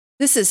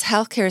This is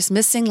Healthcare's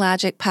Missing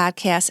Logic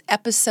podcast,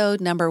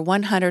 episode number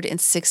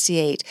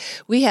 168.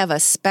 We have a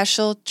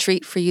special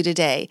treat for you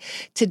today.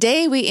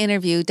 Today, we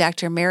interview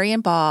Dr.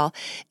 Marion Ball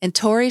and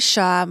Tori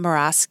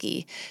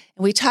Shaw-Murawski.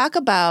 We talk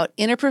about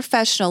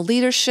interprofessional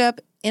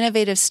leadership,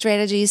 innovative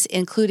strategies,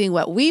 including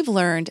what we've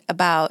learned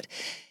about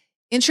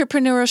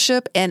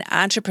intrapreneurship and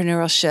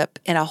entrepreneurship,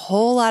 and a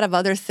whole lot of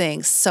other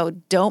things. So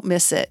don't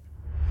miss it.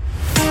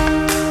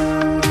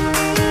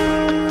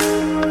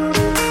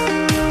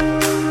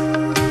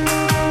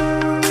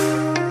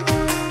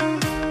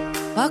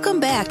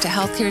 Welcome back to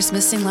Healthcare's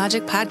Missing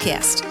Logic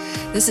podcast.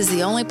 This is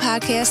the only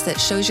podcast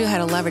that shows you how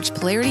to leverage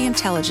polarity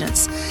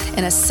intelligence,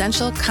 an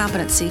essential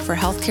competency for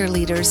healthcare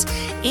leaders,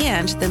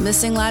 and the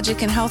missing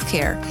logic in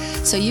healthcare,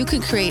 so you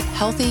can create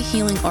healthy,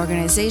 healing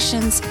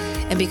organizations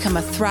and become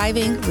a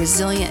thriving,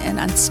 resilient, and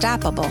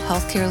unstoppable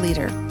healthcare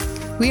leader.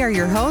 We are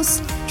your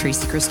hosts,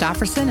 Tracy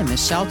Christofferson and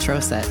Michelle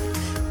Trosett.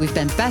 We've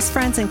been best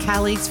friends and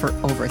colleagues for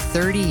over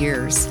 30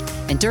 years.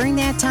 And during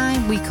that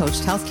time, we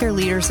coached healthcare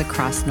leaders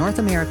across North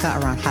America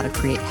around how to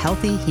create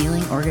healthy,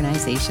 healing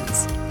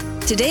organizations.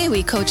 Today,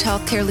 we coach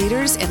healthcare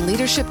leaders and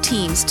leadership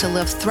teams to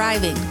live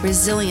thriving,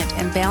 resilient,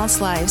 and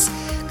balanced lives,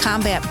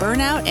 combat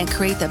burnout, and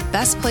create the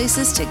best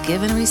places to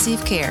give and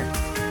receive care.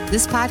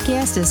 This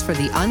podcast is for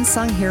the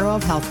unsung hero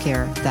of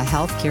healthcare, the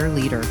healthcare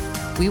leader.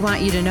 We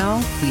want you to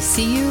know we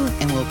see you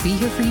and we'll be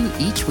here for you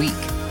each week.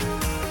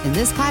 In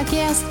this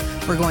podcast,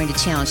 we're going to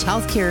challenge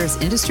healthcare's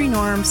industry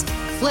norms,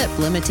 flip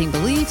limiting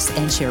beliefs,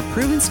 and share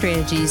proven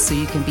strategies so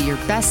you can be your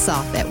best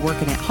self at work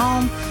and at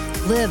home,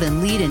 live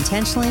and lead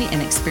intentionally,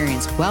 and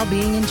experience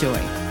well-being and joy.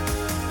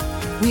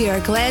 We are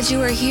glad you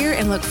are here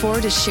and look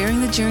forward to sharing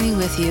the journey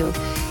with you.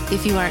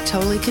 If you aren't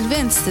totally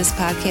convinced this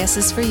podcast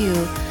is for you,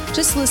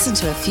 just listen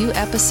to a few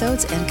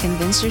episodes and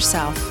convince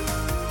yourself.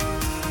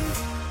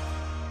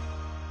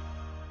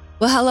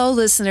 Well, hello,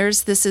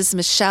 listeners. This is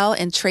Michelle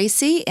and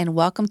Tracy, and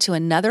welcome to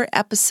another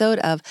episode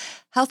of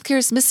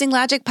Healthcare's Missing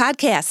Logic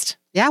podcast.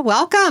 Yeah,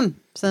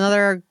 welcome. It's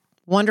another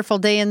wonderful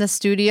day in the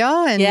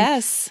studio, and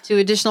yes, 2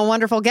 additional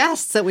wonderful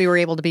guests that we were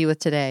able to be with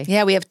today.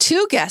 Yeah, we have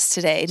 2 guests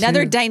today.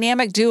 Another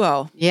dynamic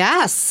duo.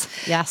 Yes.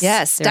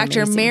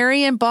 Dr. Amazing.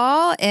 Marion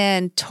Ball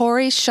and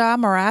Tori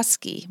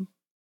Shaw-Murawski.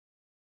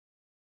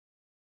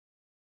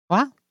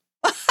 Wow.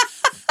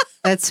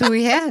 That's who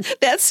we had.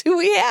 That's who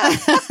we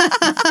have.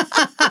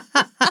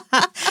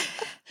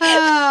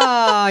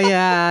 Oh,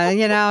 yeah.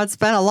 You know, it's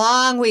been a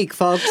long week,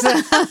 folks.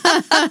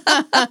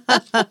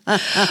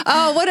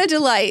 Oh, what a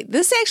delight.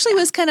 This actually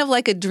was kind of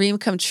like a dream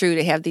come true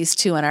to have these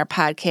 2 on our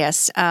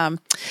podcast.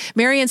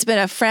 Marion's been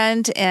a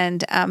friend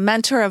and a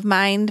mentor of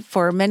mine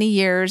for many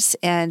years,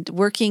 and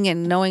working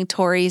and knowing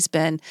Tori's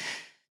been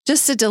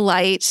just a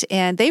delight.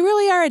 And they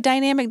really are a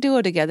dynamic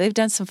duo together. They've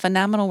done some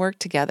phenomenal work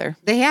together.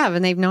 They have,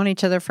 and they've known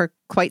each other for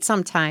quite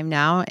some time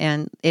now.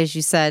 And as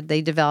you said,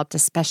 they developed a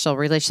special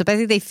relationship. I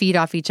think they feed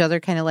off each other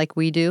kind of like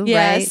we do, right?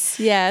 Yes.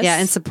 Yeah,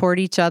 and support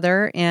each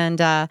other. And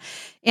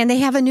they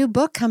have a new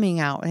book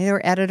coming out. They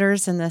were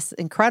editors in this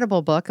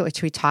incredible book,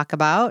 which we talk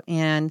about.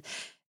 And,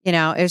 you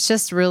know, it's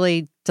just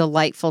really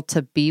delightful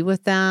to be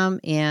with them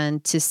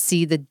and to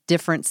see the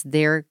difference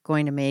they're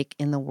going to make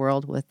in the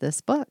world with this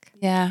book.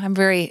 Yeah, I'm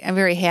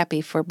very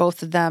happy for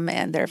both of them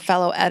and their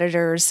fellow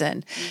editors,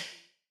 and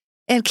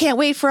can't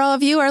wait for all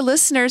of you, our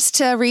listeners,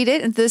 to read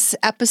it. And this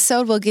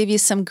episode will give you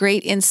some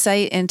great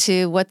insight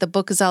into what the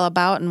book is all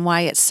about and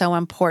why it's so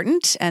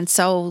important. And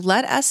so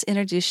let us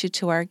introduce you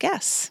to our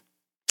guests.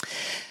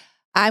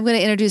 I'm going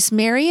to introduce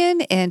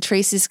Marion, and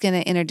Tracy's going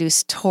to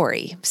introduce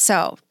Tori.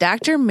 So,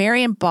 Dr.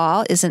 Marion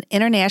Ball is an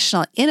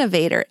international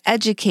innovator,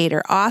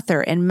 educator,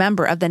 author, and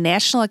member of the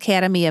National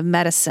Academy of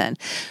Medicine,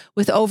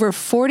 with over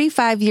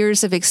 45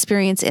 years of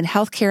experience in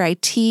healthcare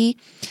IT,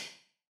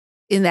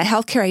 in the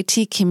healthcare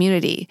IT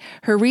community.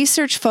 Her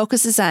research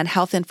focuses on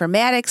health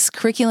informatics,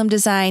 curriculum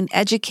design,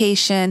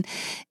 education,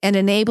 and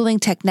enabling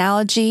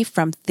technology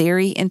from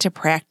theory into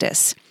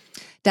practice.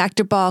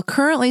 Dr. Ball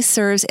currently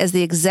serves as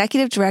the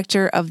Executive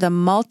Director of the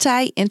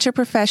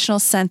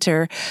Multi-Interprofessional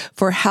Center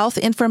for Health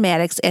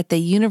Informatics at the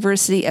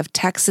University of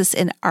Texas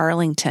in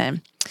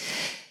Arlington.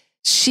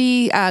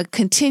 She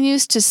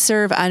continues to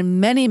serve on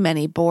many,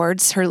 many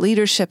boards. Her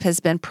leadership has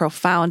been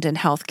profound in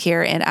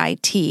healthcare and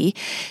IT.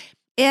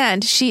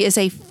 And she is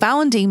a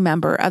founding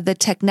member of the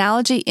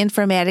Technology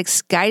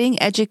Informatics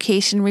Guiding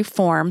Education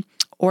Reform,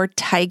 or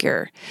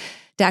TIGER.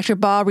 Dr.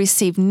 Ball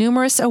received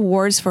numerous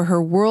awards for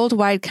her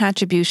worldwide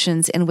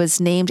contributions and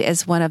was named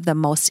as one of the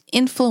most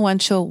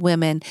influential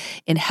women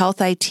in health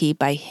IT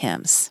by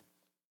HIMSS.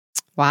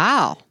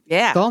 Wow.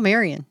 Yeah. Go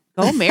Marion.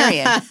 Go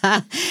Marion.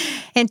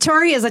 And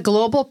Tori is a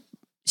global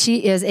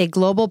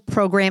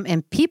program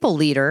and people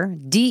leader,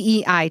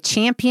 DEI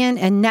champion,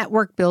 and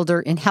network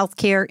builder in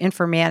healthcare,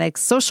 informatics,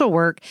 social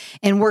work,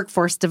 and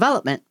workforce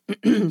development.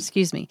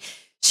 Excuse me.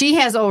 She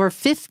has over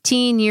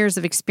 15 years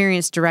of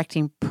experience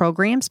directing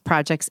programs,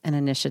 projects, and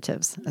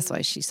initiatives. That's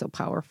why she's so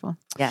powerful.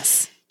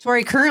 Yes.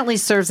 Tori currently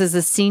serves as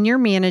a Senior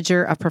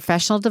Manager of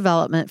Professional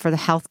Development for the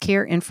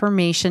Healthcare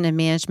Information and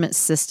Management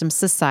Systems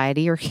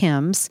Society, or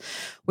HIMSS,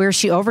 where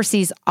she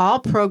oversees all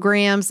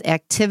programs,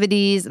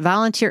 activities,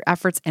 volunteer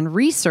efforts, and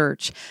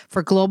research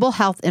for global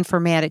health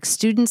informatics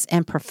students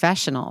and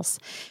professionals.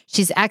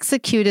 She's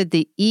executed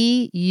the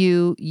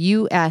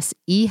EU-US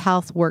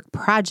eHealth Work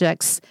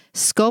Project's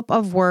scope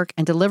of work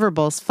and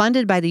deliverables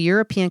funded by the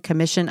European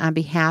Commission on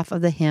behalf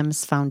of the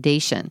HIMSS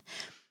Foundation.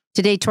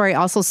 Today, Tori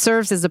also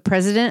serves as the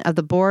president of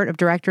the board of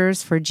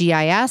directors for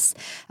GIS,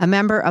 a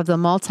member of the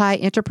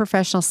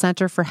Multi-Interprofessional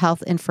Center for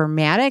Health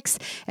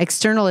Informatics,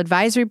 external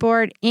advisory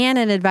board, and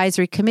an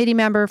advisory committee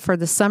member for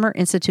the Summer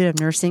Institute of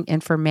Nursing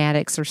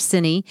Informatics, or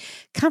CINI,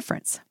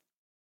 conference.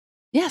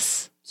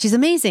 Yes. She's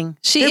amazing.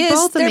 They're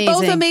both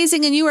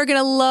amazing, and you are going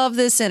to love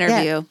this interview.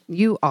 Yeah,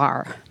 you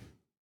are.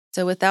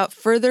 So without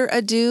further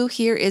ado,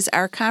 here is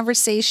our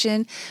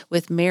conversation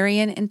with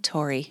Marian and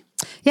Tori.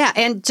 Yeah,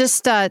 and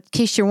just in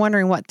case you're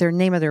wondering what their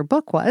name of their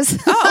book was.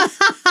 Oh.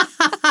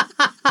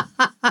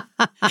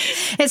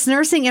 It's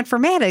Nursing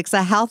Informatics,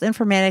 a Health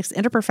Informatics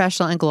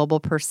Interprofessional and Global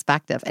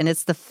Perspective, and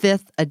it's the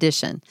 5th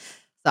edition.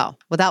 So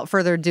without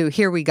further ado,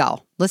 here we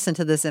go. Listen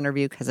to this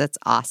interview because it's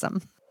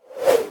awesome.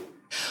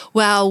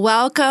 Well,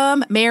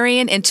 welcome,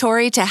 Marian and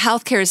Tori, to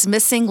Healthcare's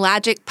Missing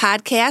Logic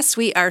podcast.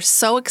 We are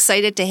so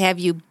excited to have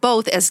you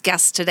both as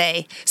guests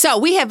today. So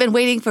we have been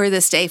waiting for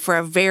this day for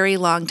a very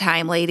long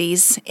time,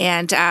 ladies,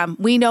 and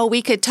we know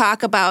we could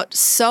talk about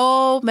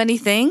so many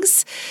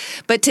things,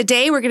 but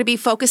today we're going to be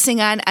focusing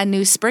on a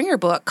new Springer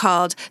book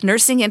called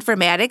Nursing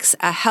Informatics,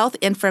 a Health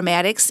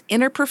Informatics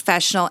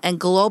Interprofessional and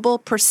Global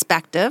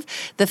Perspective,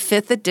 the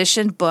 5th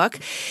edition book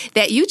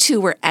that you two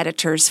were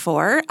editors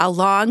for,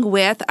 along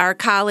with our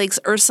colleagues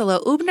Ursula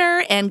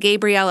Ubner and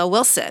Gabriella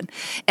Wilson.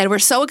 And we're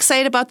so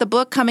excited about the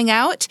book coming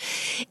out,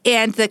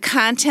 and the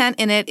content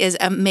in it is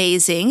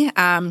amazing.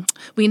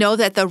 We know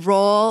that the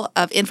role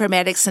of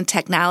informatics and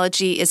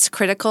technology is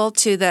critical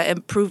to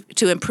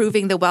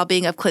improving the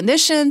well-being of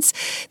clinicians,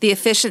 the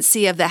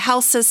efficiency of the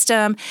health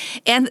system,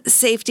 and the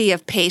safety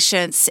of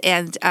patients.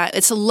 And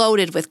it's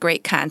loaded with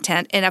great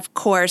content. And of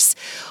course,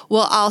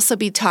 we'll also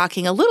be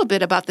talking a little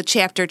bit about the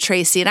chapter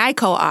Tracy and I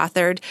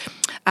co-authored,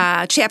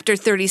 Chapter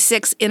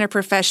 36,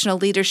 Interprofessional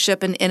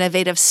Leadership and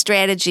Innovative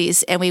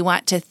Strategies, and we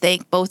want to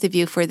thank both of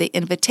you for the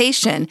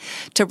invitation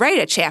to write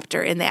a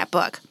chapter in that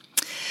book.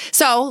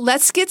 So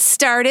let's get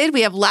started.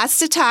 We have lots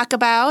to talk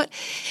about,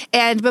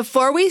 and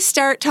before we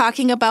start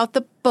talking about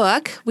the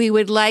book, we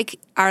would like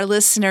our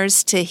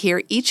listeners to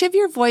hear each of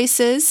your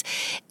voices,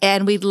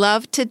 and we'd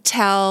love to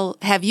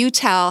have you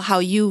tell how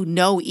you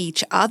know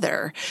each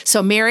other.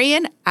 So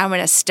Marian, I'm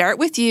going to start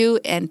with you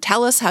and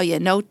tell us how you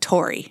know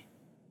Tori.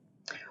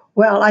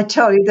 Well, I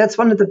tell you, that's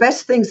one of the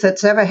best things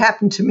that's ever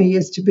happened to me,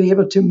 is to be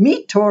able to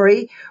meet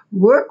Tori,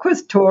 work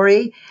with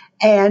Tori,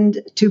 and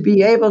to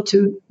be able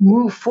to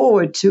move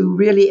forward to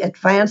really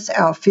advance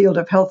our field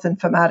of health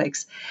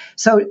informatics.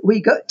 So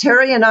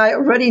Terry and I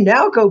already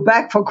now go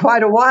back for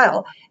quite a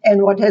while.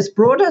 And what has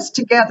brought us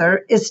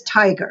together is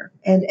TIGER.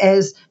 And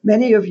as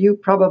many of you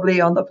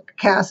probably on the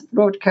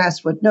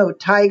broadcast would know,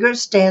 TIGER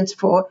stands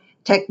for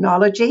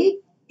Technology,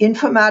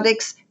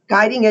 Informatics,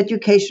 Guiding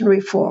Education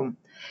Reform.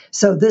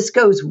 So this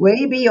goes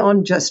way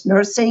beyond just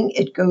nursing.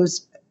 It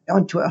goes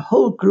onto a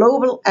whole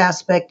global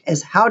aspect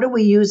as how do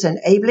we use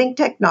enabling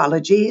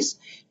technologies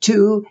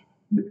to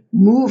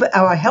move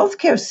our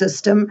healthcare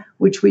system,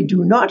 which we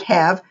do not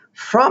have,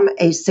 from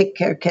a sick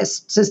care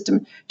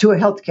system to a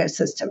healthcare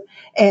system.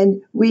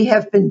 And we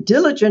have been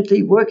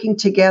diligently working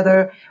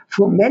together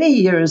for many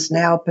years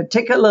now,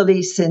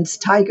 particularly since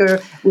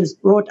TIGER was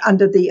brought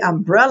under the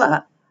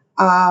umbrella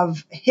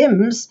of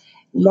HIMSS.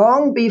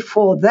 Long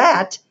before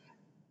that,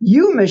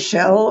 you,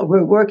 Michelle,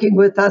 were working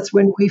with us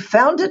when we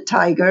founded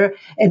TIGER,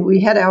 and we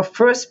had our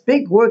first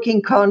big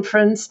working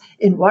conference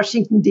in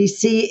Washington,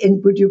 D.C. in,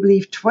 would you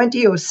believe,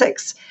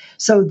 2006.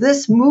 So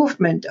this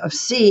movement of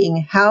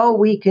seeing how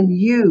we can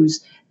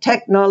use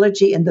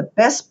technology in the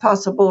best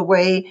possible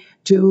way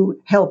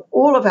to help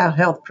all of our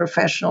health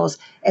professionals,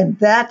 and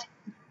that's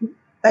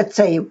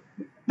a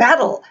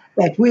battle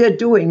that we are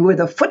doing with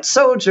the foot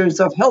soldiers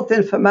of health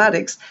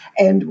informatics.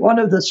 And one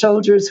of the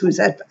soldiers who's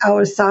at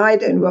our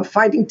side and we're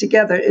fighting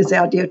together is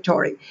our dear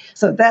Tori.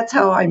 So that's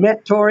how I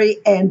met Tori,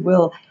 and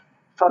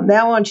from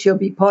now on, she'll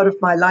be part of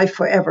my life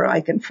forever.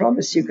 I can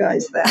promise you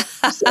guys that.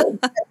 So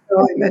that's how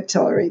I met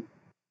Tori.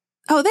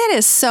 Oh, that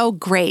is so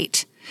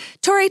great.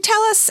 Tori,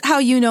 tell us how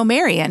you know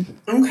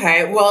Marian.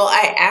 Okay. Well,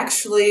 I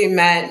actually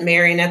met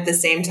Marian at the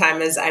same time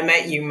as I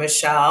met you,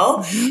 Michelle.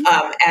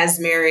 Mm-hmm. As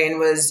Marian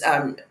was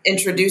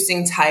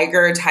introducing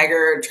TIGER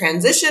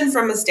transitioned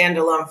from a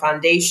standalone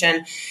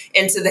foundation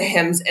into the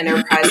HIMSS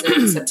enterprise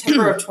in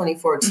September of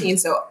 2014,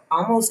 so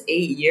almost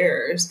 8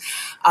 years.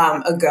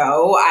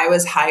 ago, I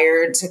was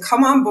hired to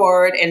come on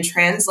board and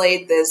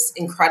translate this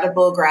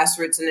incredible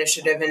grassroots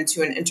initiative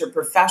into an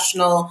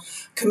interprofessional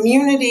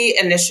community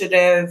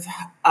initiative,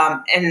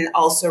 and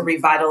also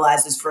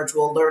revitalize this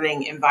virtual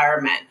learning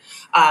environment.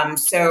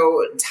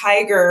 So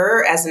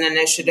Tiger, as an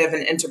initiative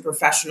and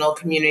interprofessional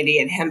community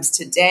at HIMSS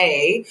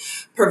today,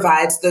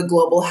 provides the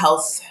global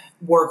health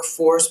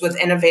workforce with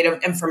innovative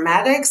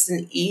informatics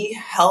and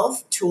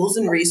e-health tools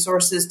and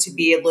resources to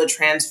be able to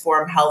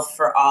transform health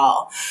for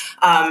all.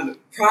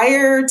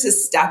 Prior to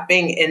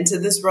stepping into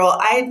this role,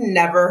 I'd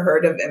never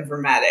heard of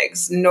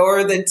informatics,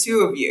 nor the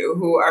two of you,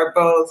 who are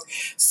both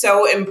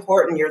so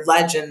important. You're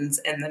legends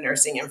in the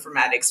nursing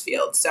informatics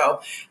field. So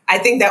I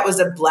think that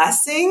was a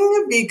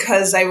blessing,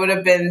 because I would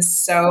have been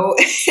so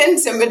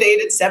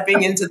intimidated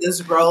stepping into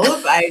this role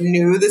if I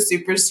knew the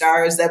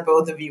superstars that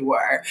both of you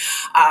were.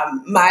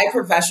 My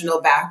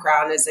professional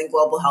background is in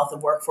global health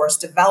and workforce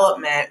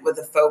development with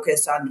a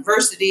focus on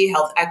diversity,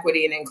 health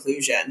equity, and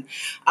inclusion.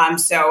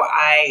 So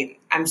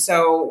I'm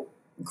so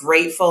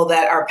grateful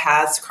that our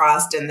paths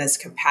crossed in this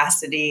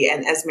capacity.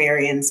 And as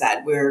Marian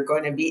said, we're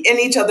going to be in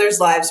each other's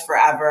lives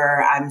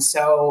forever. I'm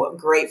so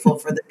grateful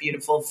for the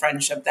beautiful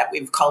friendship that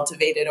we've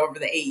cultivated over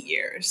the 8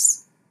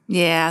 years.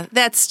 Yeah,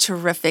 that's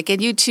terrific.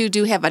 And you two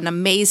do have an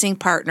amazing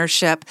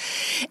partnership.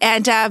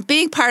 And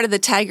being part of the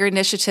Tiger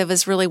Initiative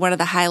is really one of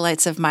the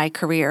highlights of my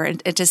career.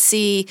 And to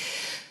see,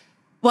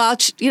 well,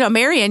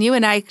 Marian, you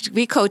and I,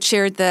 we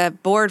co-chaired the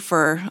board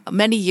for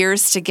many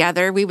years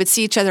together. We would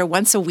see each other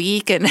once a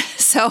week. And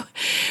so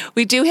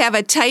we do have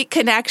a tight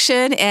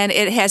connection, and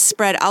it has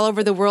spread all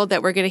over the world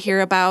that we're going to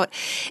hear about.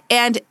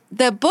 And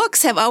the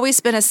books have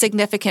always been a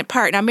significant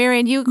part. Now,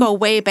 Marian, you go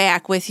way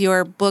back with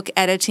your book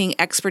editing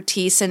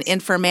expertise in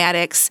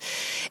informatics,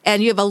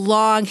 and you have a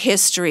long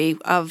history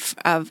of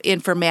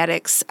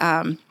informatics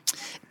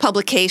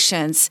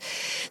publications.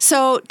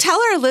 So tell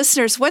our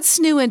listeners what's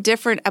new and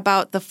different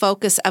about the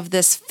focus of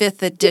this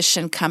 5th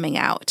edition coming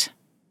out.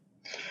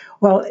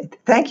 Well,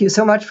 thank you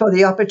so much for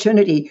the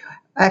opportunity.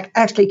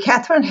 Actually,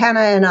 Catherine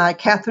Hanna and I,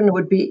 Catherine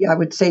would be, I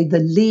would say, the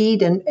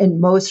lead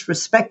and most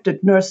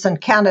respected nurse in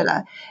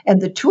Canada.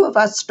 And the two of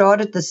us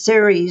started the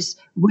series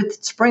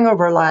with Spring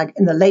Overlag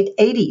in the late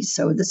 80s.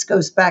 So this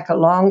goes back a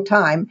long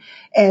time.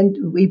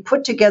 And we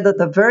put together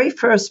the very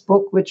first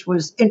book, which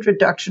was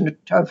Introduction to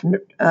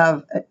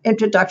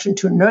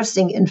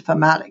Nursing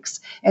Informatics.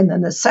 And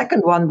then the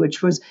second one,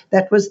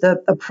 that was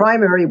the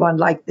primary one,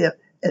 like the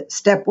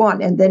step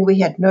one. And then we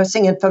had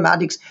Nursing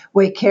Informatics,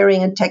 Where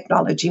Caring and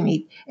Technology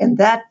Meet.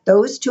 And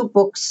those two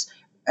books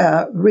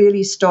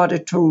really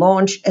started to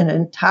launch an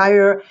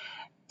entire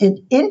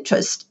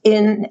interest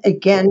in,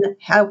 again,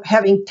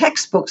 having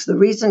textbooks. The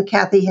reason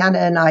Kathy Hanna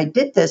and I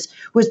did this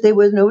was there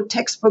was no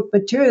textbook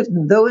material.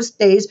 In those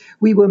days,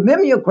 we were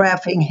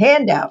mimeographing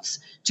handouts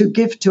to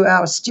give to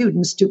our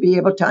students to be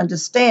able to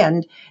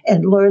understand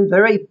and learn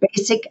very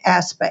basic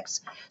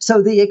aspects.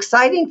 So the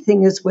exciting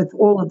thing is with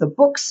all of the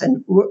books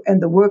and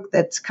the work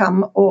that's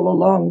come all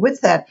along with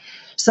that.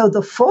 So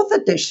the 4th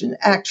edition,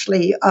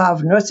 actually,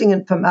 of Nursing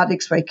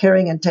Informatics, Where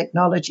Caring and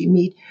Technology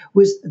Meet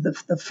was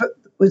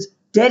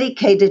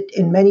dedicated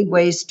in many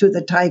ways to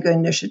the Tiger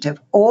Initiative.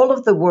 All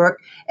of the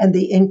work and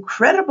the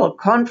incredible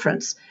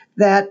conference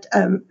that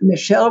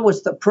Michelle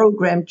was the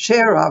program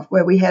chair of,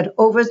 where we had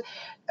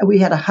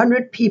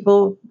 100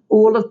 people,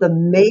 all of the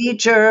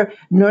major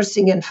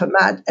nursing and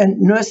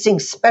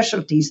nursing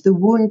specialties, the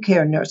wound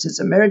care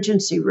nurses,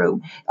 emergency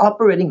room,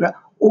 operating room.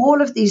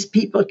 All of these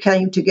people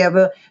came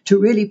together to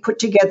really put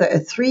together a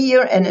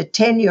 3-year and a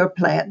 10-year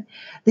plan.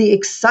 The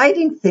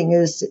exciting thing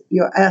is,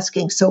 you're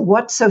asking, so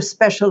what's so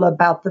special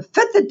about the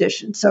 5th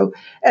edition? So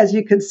as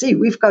you can see,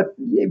 we've got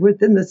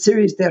within the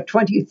series, there are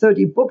 20,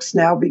 30 books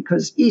now,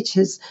 because each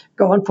has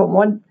gone from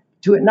one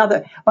to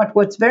another. But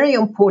what's very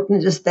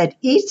important is that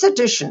each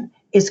edition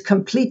is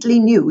completely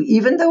new,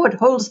 even though it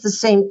holds the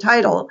same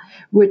title,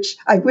 which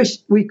I wish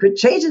we could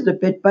change it a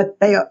bit, but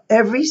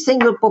every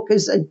single book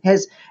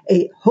has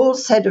a whole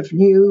set of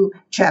new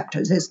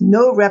chapters. There's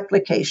no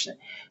replication.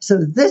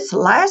 So this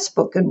last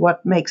book, and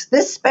what makes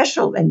this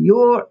special, and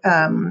your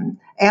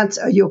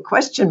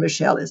question,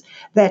 Michelle, is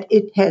that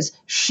it has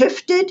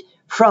shifted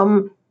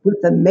from with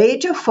a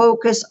major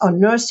focus on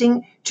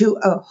nursing to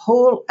a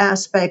whole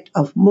aspect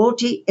of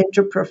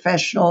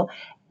multi-interprofessional,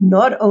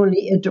 not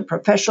only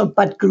interprofessional,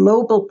 but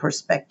global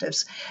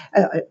perspectives.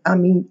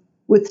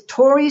 With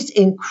Tori's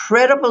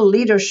incredible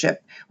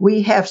leadership,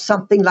 we have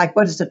something like,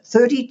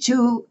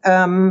 32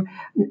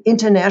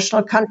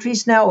 international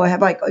countries now, or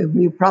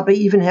you probably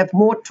even have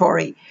more,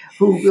 Tori.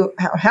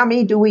 How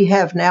many do we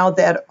have now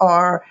that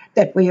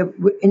we are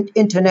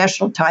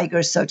international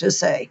tigers, so to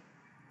say?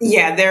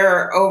 Yeah, there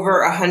are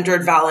over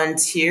 100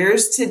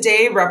 volunteers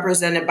today,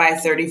 represented by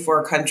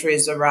 34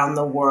 countries around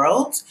the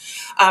world.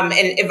 And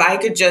if I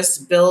could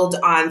just build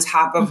on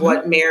top of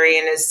what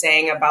Marion is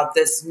saying about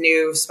this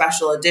new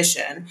special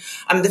edition,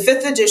 the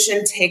 5th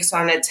edition takes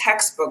on a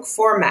textbook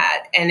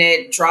format, and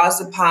it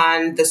draws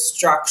upon the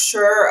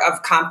structure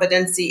of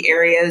competency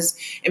areas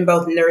in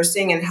both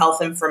nursing and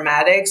health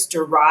informatics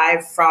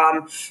derived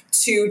from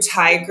 2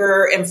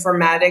 Tiger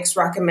informatics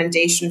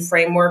recommendation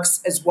frameworks,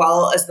 as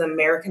well as the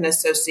American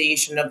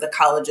Association of the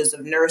Colleges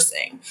of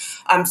Nursing.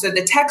 So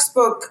the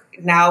textbook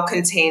now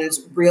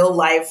contains real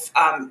life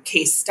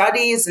case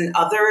studies and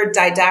other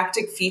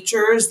didactic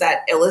features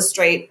that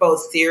illustrate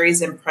both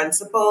theories and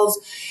principles,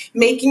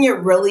 making it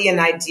really an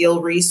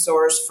ideal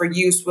resource for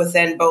use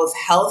within both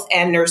health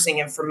and nursing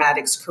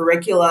informatics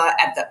curricula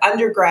at the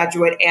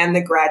undergraduate and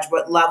the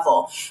graduate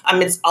level.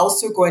 It's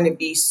also going to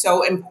be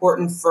so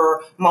important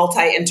for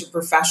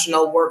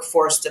multi-interprofessional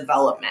workforce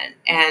development.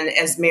 And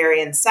as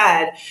Marion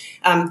said,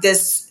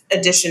 this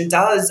edition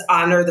does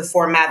honor the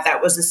format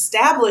that was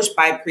established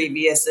by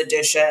previous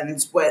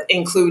editions, with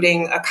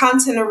including a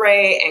content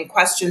array and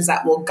questions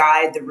that will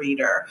guide the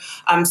reader.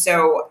 I'm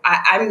so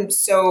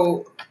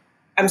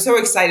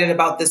excited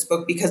about this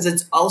book because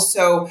it's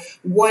also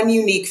one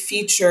unique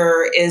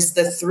feature is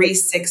the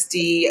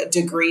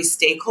 360-degree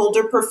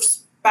stakeholder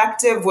perspective,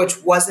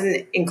 which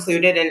wasn't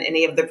included in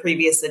any of the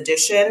previous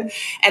edition.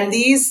 And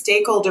these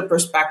stakeholder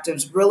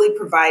perspectives really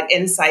provide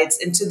insights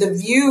into the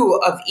view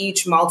of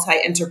each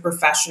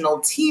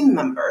multi-interprofessional team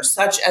member,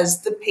 such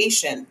as the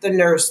patient, the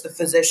nurse, the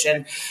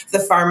physician, the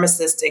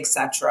pharmacist,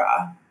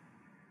 etc.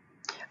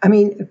 I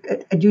mean,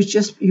 you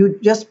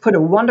just put a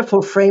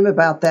wonderful frame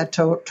about that,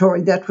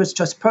 Tori. That was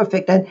just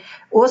perfect. And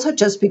also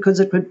just because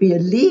it would be a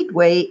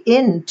leadway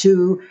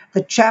into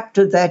the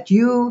chapter that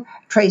you,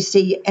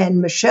 Tracy,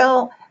 and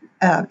Michelle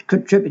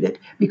contributed.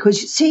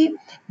 Because you see,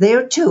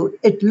 there too,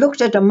 it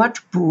looked at a much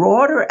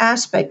broader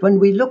aspect. When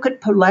we look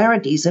at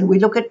polarities and we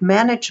look at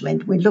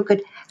management, we look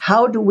at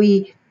how do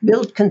we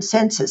build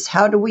consensus,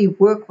 how do we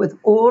work with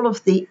all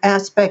of the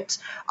aspects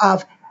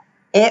of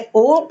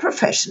all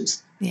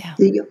professions. Yeah.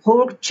 The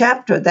whole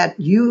chapter that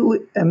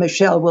you,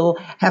 Michelle, will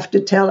have to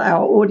tell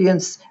our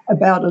audience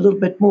about a little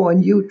bit more,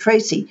 and you,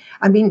 Tracy.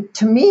 I mean,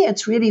 to me,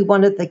 it's really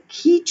one of the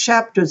key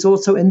chapters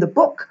also in the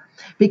book,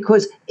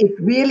 because it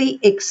really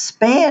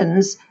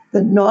expands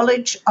the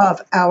knowledge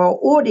of our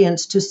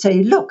audience to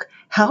say, look,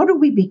 how do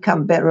we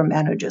become better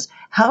managers?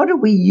 How do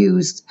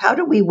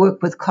we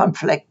work with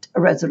conflict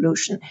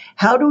resolution?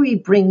 How do we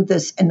bring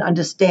this and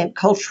understand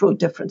cultural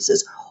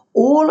differences?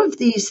 All of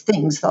these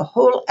things, the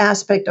whole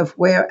aspect of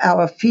where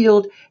our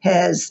field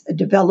has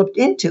developed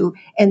into,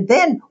 and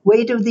then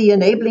where do the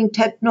enabling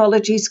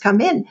technologies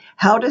come in?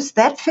 How does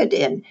that fit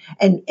in?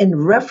 And in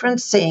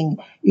referencing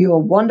your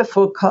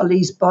wonderful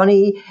colleagues,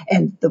 Bonnie,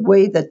 and the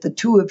way that the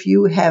two of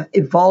you have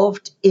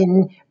evolved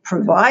in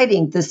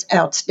providing this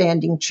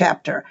outstanding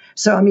chapter.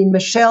 So, I mean,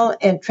 Michelle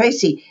and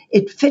Tracy,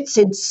 it fits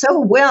in so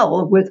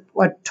well with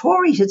what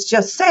Tori has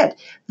just said,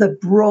 the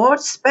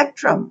broad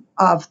spectrum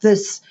of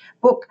this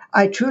book,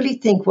 I truly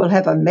think will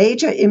have a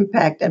major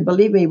impact. And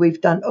believe me,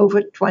 we've done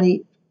over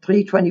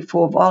 23,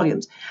 24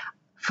 volumes.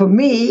 For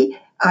me,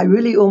 I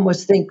really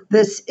almost think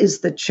this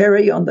is the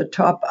cherry on the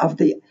top of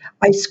the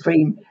ice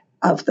cream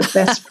of the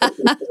best.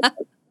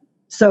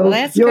 So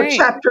your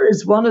chapter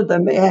is one of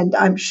them. And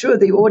I'm sure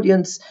the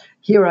audience,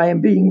 here I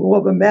am being more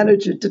of a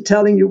manager to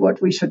telling you what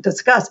we should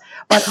discuss.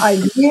 But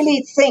I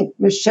really think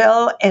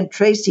Michelle and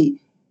Tracy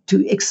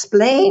to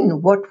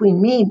explain what we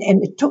mean.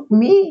 And it took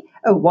me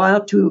a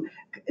while to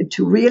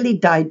really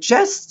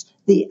digest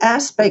the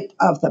aspect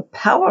of the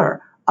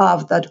power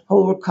of that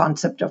whole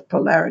concept of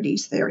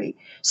polarities theory.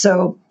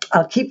 So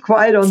I'll keep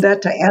quiet on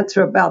that to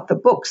answer about the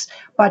books,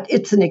 but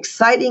it's an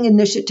exciting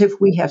initiative.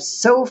 We have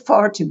so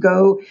far to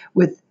go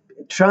with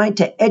trying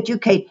to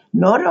educate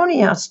not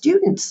only our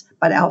students,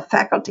 but our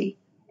faculty.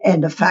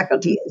 And the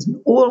faculty is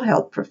in all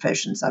health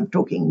professions. I'm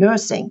talking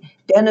nursing,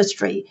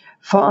 dentistry,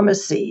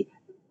 pharmacy,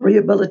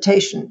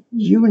 rehabilitation,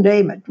 you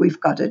name it. We've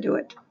got to do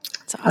it.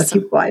 That's awesome. I'll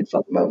keep quiet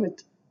for the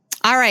moment.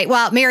 All right.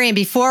 Well, Marion,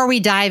 before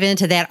we dive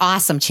into that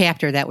awesome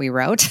chapter that we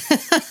wrote,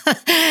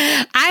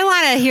 I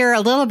want to hear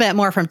a little bit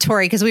more from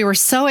Tori, because we were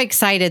so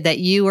excited that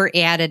you were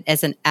added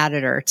as an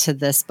editor to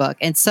this book,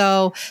 and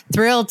so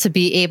thrilled to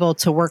be able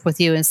to work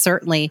with you, and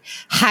certainly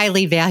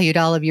highly valued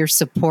all of your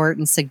support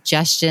and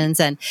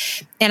suggestions. And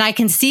I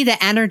can see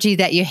the energy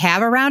that you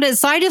have around it.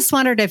 So I just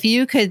wondered if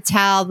you could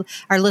tell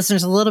our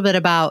listeners a little bit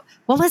about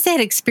what was that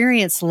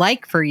experience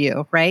like for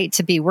you, right?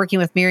 To be working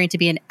with Marion, to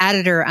be an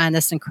editor on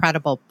this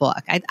incredible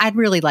book. I'd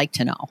really like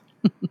to know.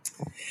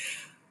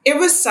 It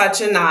was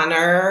such an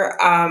honor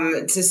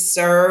to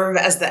serve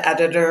as the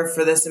editor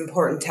for this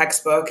important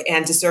textbook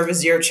and to serve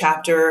as your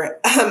chapter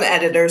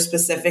editor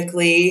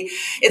specifically.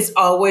 It's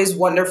always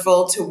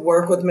wonderful to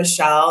work with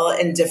Michelle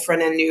in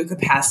different and new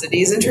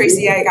capacities. And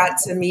Tracy, I got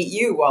to meet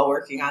you while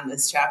working on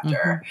this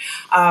chapter.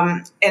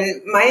 And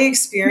my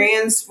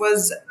experience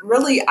was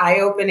really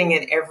eye-opening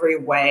in every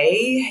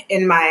way.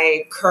 In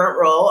my current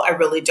role, I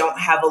really don't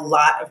have a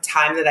lot of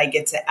time that I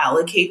get to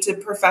allocate to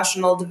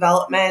professional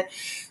development.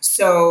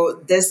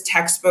 So this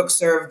textbook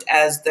served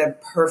as the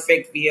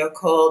perfect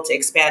vehicle to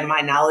expand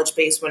my knowledge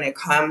base when it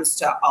comes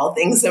to all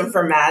things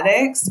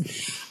informatics.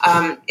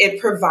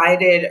 It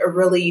provided a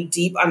really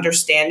deep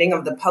understanding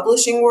of the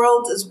publishing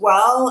world as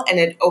well, and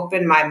it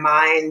opened my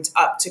mind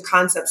up to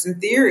concepts and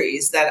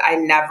theories that I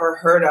never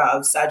heard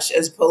of, such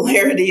as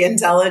polarity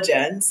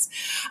intelligence.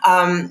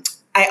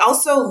 I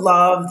also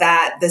love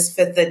that this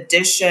 5th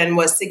edition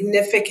was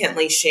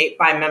significantly shaped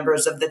by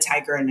members of the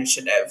Tiger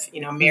Initiative.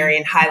 You know,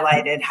 Marian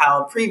highlighted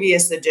how a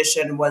previous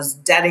edition was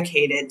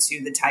dedicated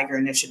to the Tiger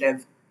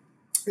Initiative.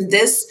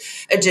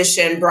 This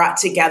edition brought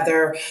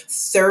together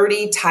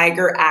 30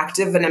 Tiger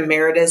active and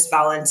emeritus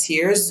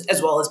volunteers,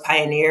 as well as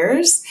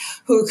pioneers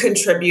who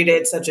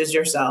contributed, such as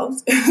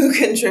yourselves, who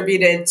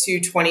contributed to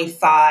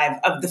 25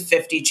 of the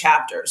 50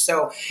 chapters.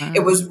 So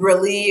it was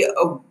really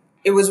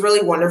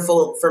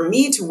wonderful for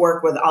me to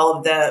work with all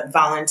of the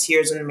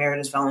volunteers and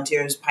emeritus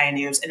volunteers,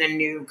 pioneers in a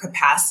new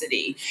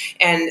capacity.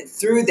 And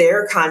through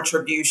their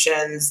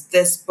contributions,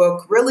 this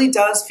book really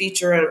does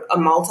feature a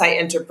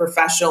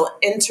multi-interprofessional,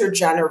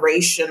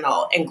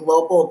 intergenerational, and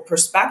global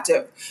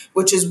perspective,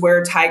 which is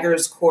where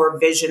Tiger's core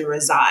vision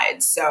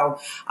resides. So,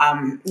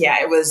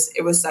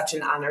 it was such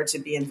an honor to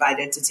be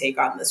invited to take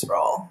on this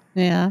role.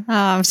 Yeah.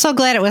 I'm so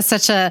glad it was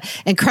such an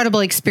incredible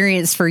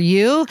experience for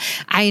you.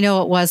 I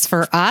know it was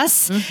for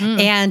us.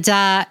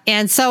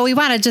 And so we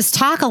want to just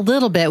talk a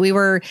little bit. We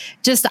were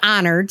just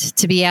honored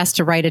to be asked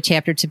to write a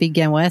chapter to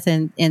begin with.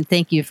 And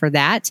thank you for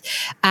that.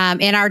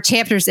 And our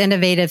chapter's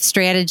innovative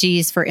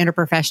strategies for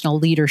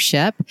interprofessional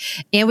leadership.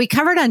 And we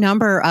covered a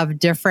number of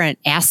different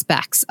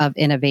aspects of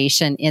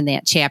innovation in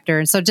that chapter.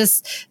 And so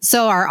just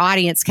so our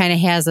audience kind of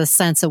has a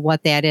sense of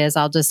what that is,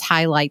 I'll just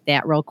highlight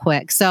that real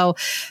quick. So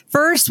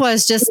first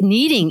was just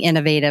needing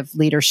innovative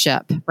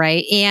leadership,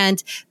 right?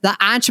 And the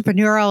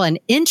entrepreneurial and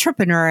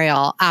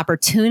intrapreneurial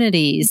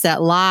opportunities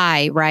that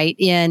lie, right,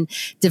 in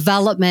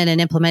development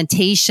and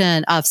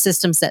implementation of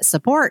systems that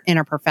support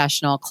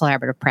interprofessional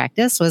collaborative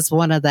practice was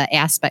one of the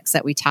aspects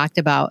that we talked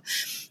about.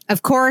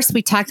 Of course,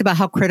 we talked about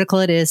how critical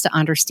it is to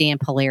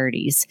understand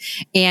polarities.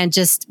 And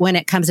just when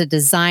it comes to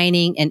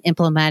designing and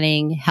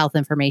implementing health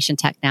information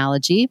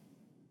technology,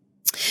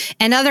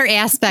 another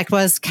aspect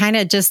was kind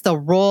of just the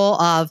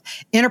role of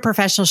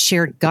interprofessional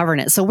shared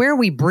governance. So where are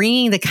we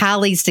bringing the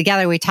colleagues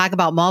together? We talk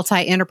about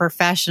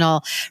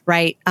multi-interprofessional,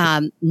 right,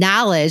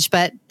 knowledge,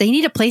 but they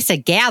need a place to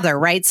gather,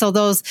 right? So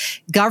those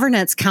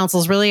governance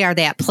councils really are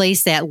that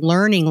place, that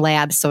learning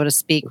lab, so to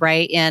speak,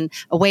 right? And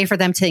a way for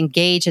them to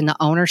engage in the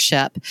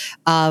ownership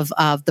of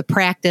the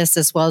practice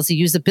as well as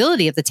the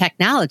usability of the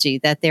technology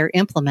that they're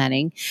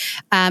implementing.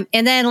 And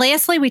then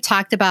lastly, we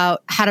talked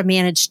about how to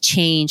manage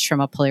change from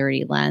a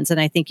polarity lens.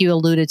 And I think you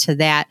alluded to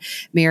that,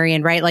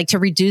 Marian, right? Like to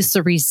reduce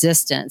the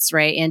resistance,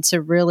 right? And to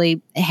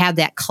really have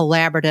that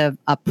collaborative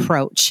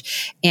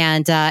approach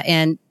and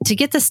to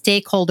get the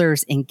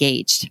stakeholders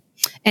engaged.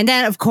 And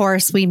then, of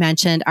course, we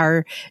mentioned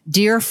our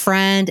dear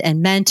friend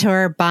and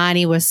mentor,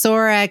 Bonnie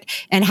Wasorek,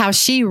 and how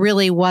she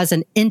really was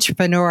an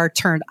intrapreneur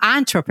turned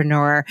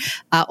entrepreneur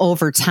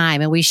over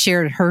time. And we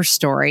shared her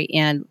story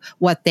and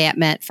what that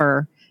meant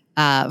for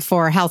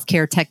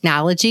healthcare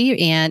technology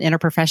and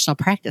interprofessional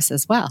practice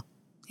as well.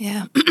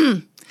 Yeah.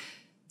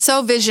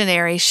 So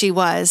visionary she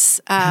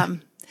was.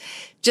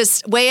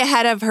 Just way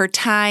ahead of her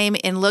time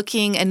in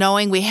looking and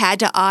knowing we had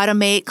to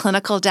automate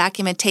clinical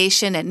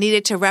documentation. It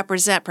needed to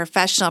represent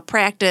professional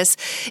practice.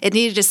 It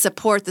needed to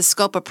support the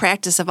scope of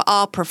practice of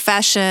all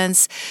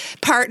professions,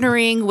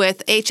 partnering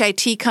with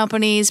HIT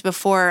companies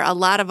before a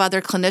lot of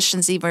other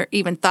clinicians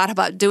even thought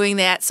about doing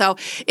that. So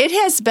it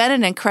has been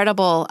an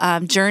incredible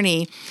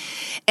journey.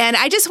 And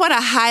I just want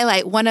to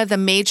highlight one of the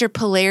major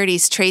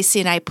polarities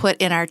Tracy and I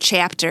put in our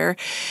chapter.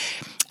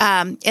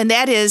 And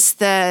that is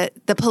the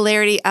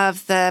polarity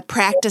of the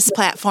practice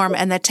platform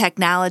and the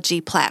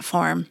technology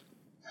platform.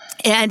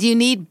 And you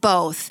need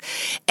both.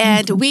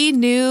 And we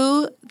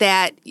knew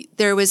that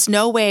there was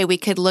no way we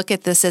could look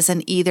at this as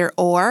an either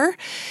or,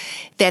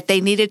 that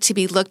they needed to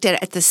be looked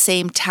at the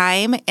same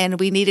time, and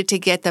we needed to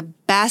get the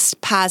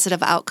best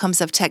positive outcomes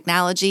of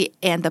technology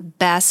and the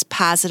best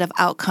positive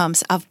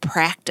outcomes of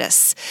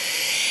practice.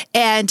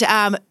 And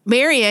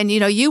Marian,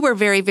 you were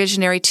very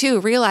visionary too,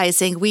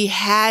 realizing we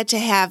had to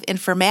have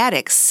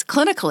informatics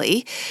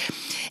clinically.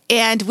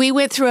 And we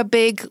went through a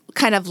big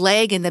kind of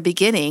leg in the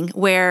beginning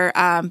where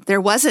there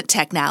wasn't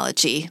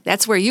technology.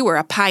 That's where you were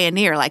a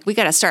pioneer. Like, we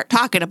got to start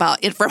talking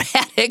talking about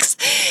informatics.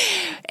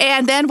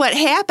 And then what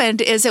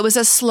happened is it was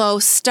a slow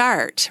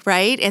start,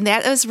 right? And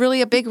that was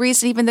really a big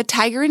reason even the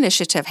Tiger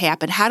Initiative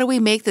happened. How do we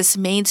make this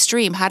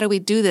mainstream? How do we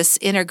do this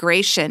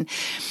integration?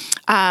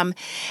 And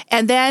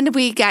then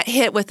we got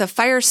hit with a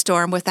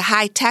firestorm with the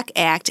HITECH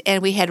Act,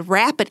 and we had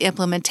rapid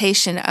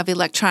implementation of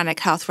electronic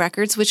health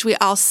records, which we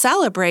all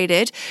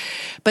celebrated.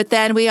 But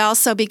then we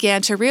also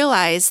began to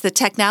realize the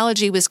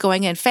technology was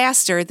going in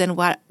faster than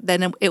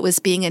it was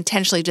being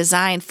intentionally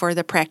designed for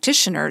the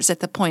practitioners at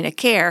the point of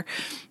care.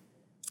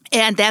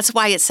 And that's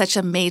why it's such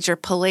a major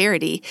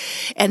polarity.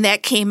 And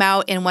that came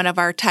out in one of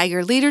our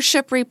Tiger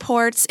leadership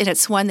reports. And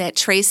it's one that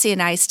Tracy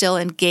and I still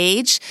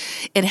engage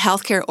in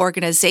healthcare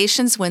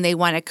organizations when they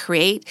want to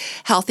create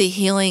healthy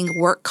healing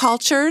work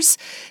cultures.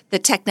 The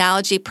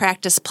technology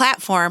practice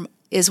platform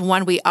is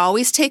one we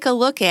always take a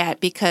look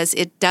at because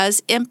it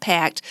does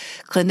impact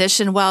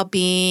clinician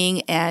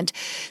well-being and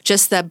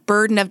just the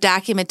burden of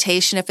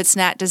documentation if it's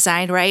not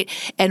designed right.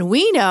 And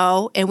we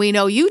know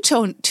you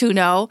too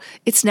know,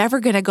 it's never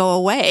going to go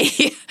away.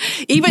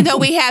 Even though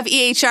we have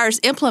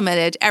EHRs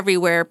implemented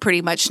everywhere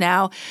pretty much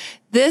now,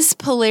 this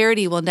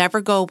polarity will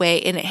never go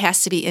away, and it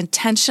has to be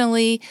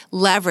intentionally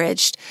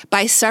leveraged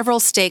by several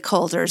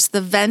stakeholders, the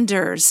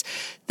vendors,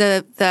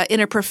 the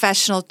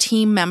interprofessional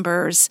team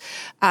members,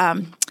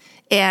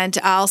 and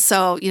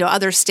also,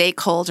 other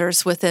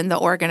stakeholders within the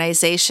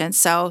organization.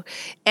 So,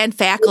 and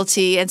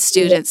faculty and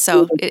students.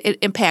 So it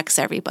impacts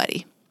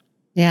everybody.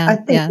 Yeah. I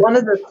think one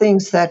of the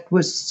things that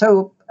was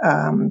so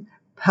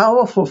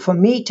powerful for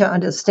me to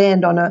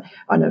understand on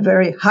a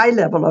very high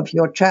level of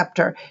your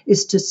chapter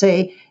is to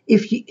say,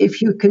 if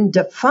you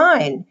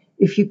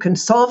can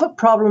solve a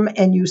problem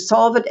and you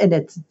solve it and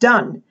it's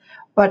done,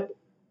 but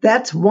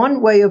that's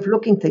one way of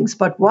looking things.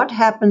 But what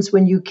happens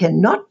when you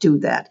cannot do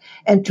that?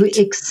 And to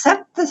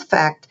accept the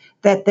fact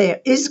that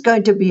there is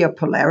going to be a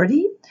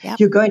polarity,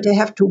 you're going to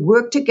have to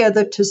work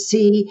together to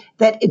see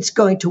that it's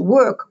going to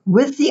work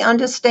with the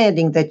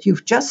understanding that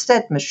you've just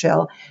said,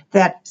 Michelle,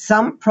 that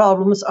some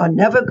problems are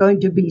never going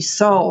to be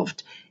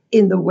solved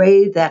in the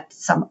way that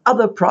some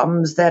other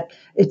problems that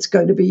it's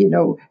going to be,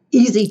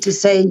 easy to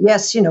say,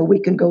 yes, we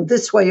can go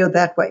this way or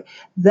that way.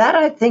 That,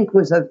 I think,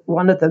 was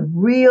one of the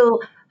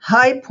real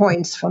high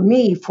points for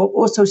me, for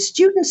also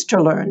students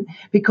to learn,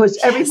 because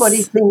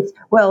everybody thinks,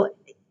 well,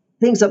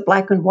 things are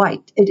black and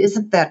white. It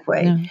isn't that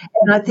way. Yeah.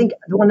 And I think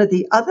one of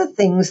the other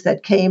things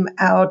that came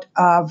out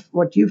of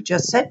what you've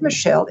just said,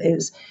 Michelle,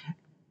 is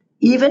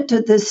even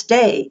to this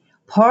day,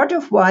 part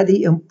of why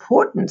the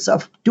importance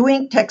of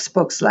doing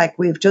textbooks like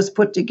we've just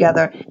put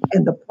together,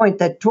 and the point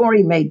that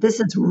Tori made, this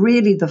is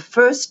really the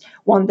first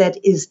one that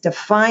is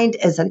defined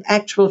as an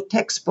actual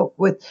textbook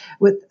with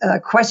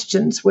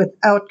questions, with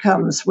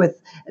outcomes,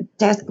 with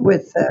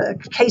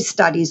case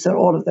studies and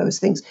all of those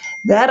things.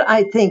 That,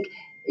 I think,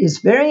 is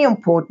very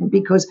important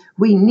because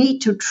we need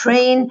to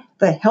train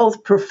the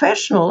health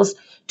professionals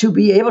to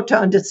be able to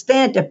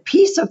understand a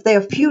piece of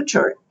their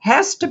future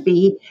has to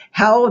be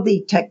how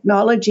the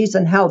technologies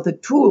and how the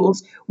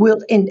tools will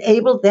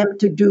enable them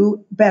to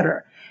do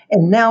better.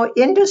 And now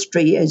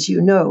industry, as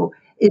you know,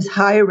 is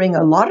hiring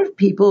a lot of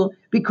people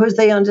because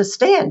they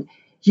understand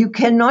you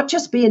cannot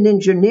just be an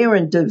engineer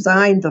and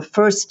design the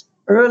first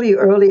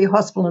early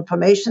hospital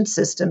information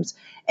systems.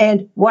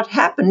 And what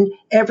happened,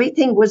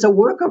 everything was a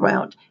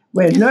workaround,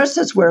 where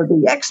nurses were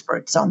the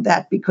experts on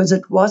that because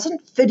it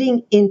wasn't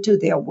fitting into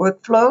their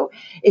workflow.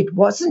 It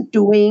wasn't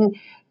doing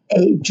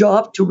a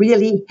job to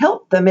really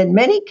help them. In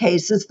many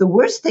cases, the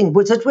worst thing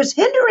was it was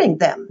hindering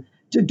them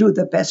to do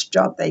the best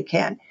job they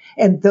can.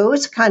 And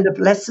those kind of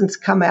lessons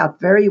come out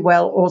very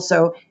well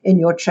also in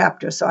your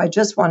chapter. So I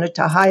just wanted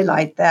to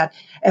highlight that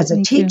as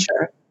a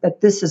teacher,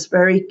 that this is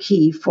very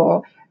key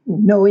for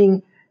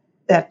knowing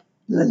that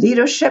the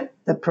leadership,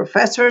 the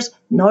professors,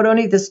 not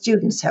only the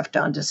students have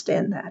to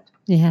understand that.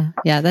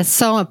 Yeah, that's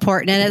so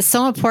important. And it's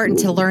so important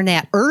to learn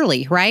that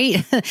early,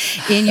 right?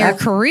 In your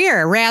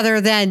career,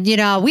 rather than,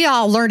 we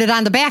all learned it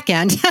on the back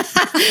end,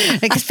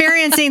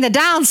 experiencing the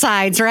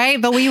downsides,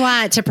 right? But we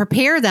want to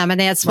prepare them. And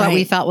that's what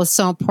we felt was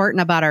so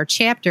important about our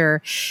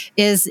chapter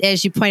is,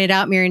 as you pointed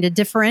out, Marion, to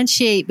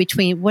differentiate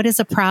between what is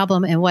a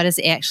problem and what is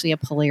actually a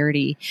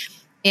polarity.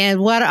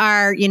 And what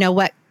are,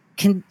 what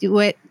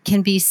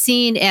can be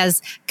seen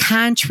as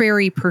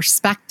contrary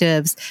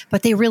perspectives,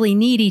 but they really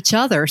need each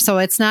other. So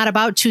it's not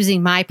about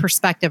choosing my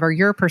perspective or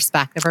your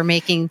perspective or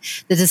making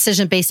the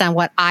decision based on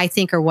what I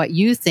think or what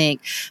you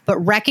think, but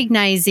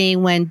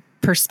recognizing when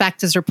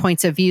perspectives or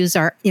points of views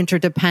are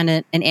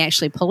interdependent and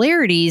actually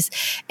polarities,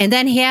 and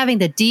then having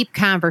the deep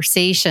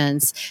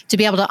conversations to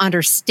be able to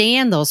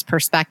understand those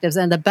perspectives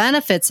and the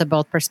benefits of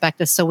both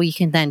perspectives so we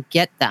can then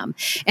get them.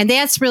 And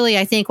that's really,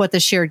 I think, what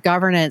the Shared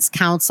Governance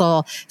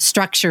Council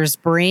structures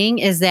bring,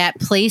 is that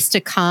place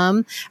to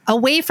come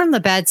away from the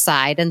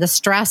bedside and the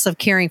stress of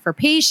caring for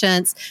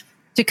patients,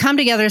 to come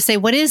together and say,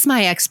 what is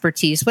my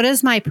expertise? What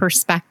is my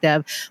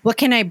perspective? What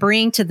can I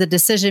bring to the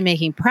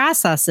decision-making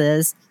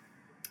processes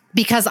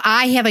because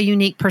I have a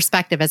unique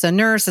perspective as a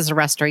nurse, as a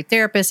respiratory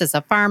therapist, as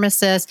a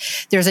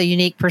pharmacist. There's a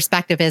unique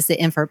perspective as the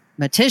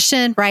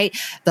informatician, right?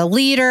 The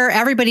leader,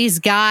 everybody's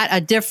got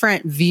a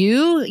different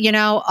view,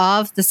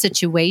 of the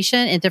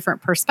situation and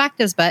different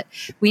perspectives, but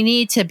we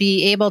need to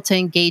be able to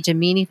engage in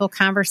meaningful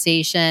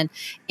conversation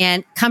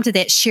and come to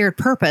that shared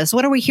purpose.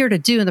 What are we here to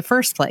do in the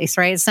first place,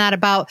 right? It's not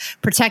about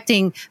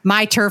protecting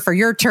my turf or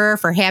your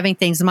turf or having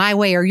things my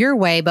way or your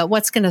way, but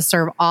what's going to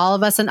serve all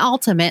of us and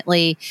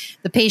ultimately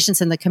the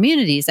patients in the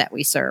communities that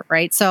we serve,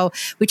 right? So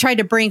we tried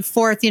to bring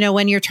forth,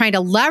 when you're trying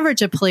to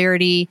leverage a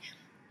polarity,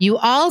 you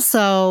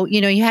also,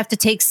 you have to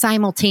take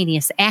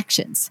simultaneous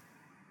actions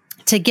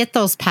to get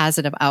those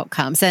positive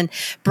outcomes, and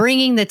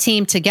bringing the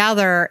team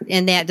together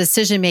in that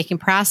decision-making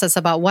process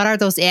about what are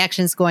those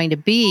actions going to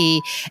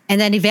be,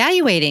 and then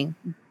evaluating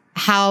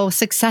how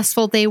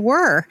successful they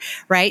were,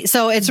 right?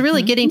 So it's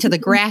really getting to the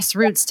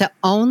grassroots to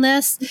own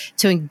this,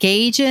 to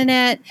engage in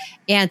it,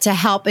 and to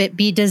help it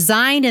be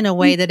designed in a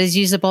way that is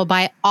usable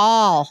by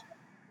all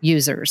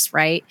users,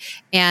 right?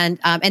 And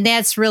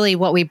that's really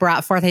what we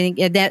brought forth. I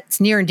think that's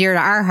near and dear to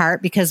our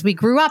heart because we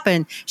grew up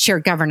in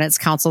shared governance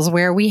councils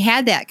where we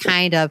had that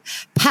kind of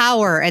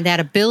power and that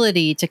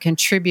ability to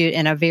contribute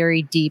in a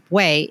very deep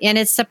way. And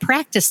it's a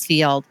practice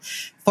field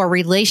for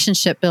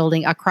relationship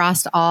building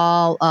across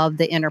all of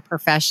the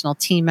interprofessional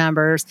team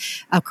members,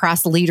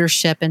 across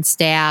leadership and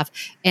staff,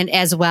 and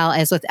as well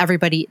as with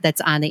everybody that's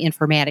on the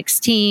informatics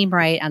team,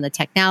 right, on the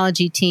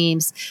technology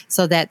teams,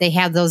 so that they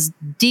have those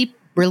deep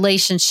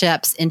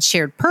relationships and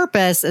shared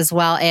purpose, as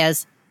well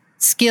as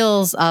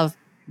skills of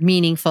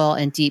meaningful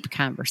and deep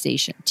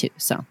conversation too.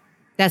 So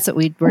that's what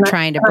we're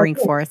trying to bring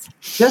forth.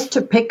 Just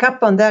to pick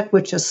up on that,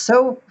 which is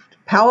so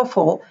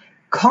powerful,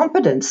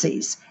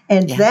 competencies.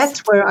 And that's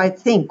where I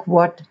think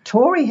what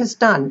Tori has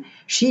done,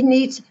 she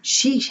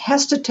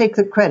has to take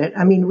the credit.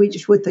 I mean,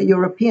 with the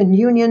European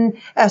Union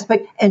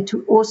aspect, and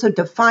to also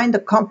define the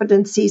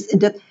competencies.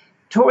 And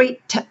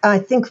Tori, I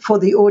think for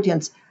the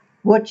audience,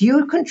 what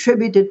you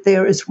contributed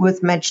there is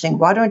worth mentioning.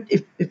 Why don't,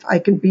 if I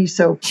can be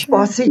so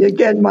bossy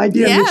again, my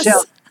dear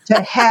Michelle,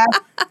 to have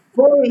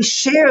Tori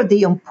share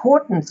the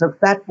importance of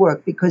that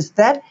work, because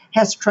that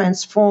has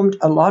transformed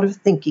a lot of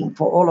thinking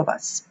for all of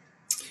us.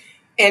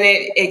 And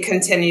it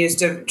continues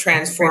to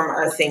transform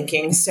our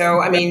thinking. So,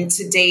 I mean,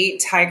 to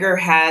date, Tiger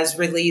has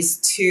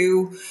released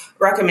 2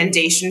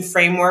 recommendation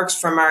frameworks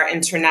from our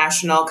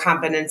International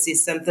Competency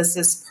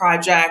Synthesis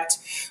Project.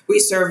 We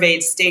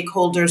surveyed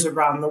stakeholders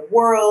around the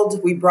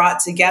world. We brought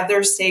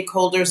together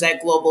stakeholders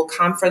at global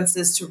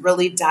conferences to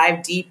really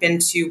dive deep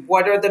into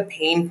what are the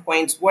pain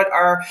points, what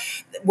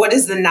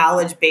is the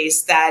knowledge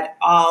base that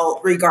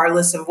all,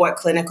 regardless of what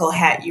clinical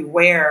hat you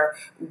wear,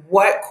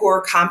 what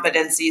core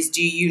competencies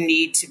do you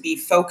need to be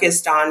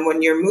focused on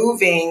when you're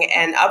moving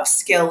and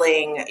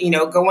upskilling,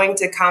 going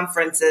to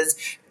conferences,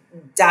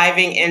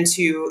 diving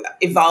into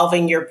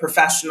evolving your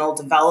professional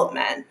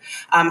development.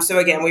 So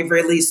again, we've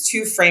released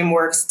 2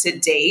 frameworks to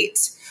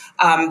date.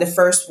 The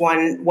first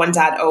one,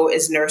 1.0,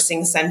 is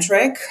nursing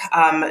centric.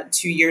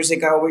 2 years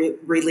ago, we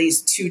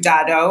released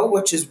 2.0,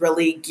 which is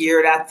really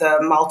geared at the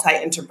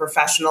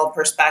multi-interprofessional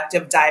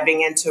perspective,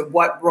 diving into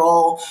what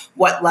role,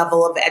 what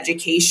level of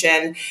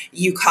education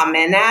you come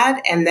in at,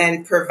 and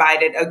then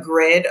provided a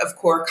grid of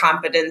core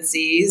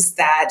competencies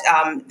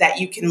that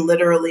you can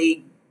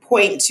literally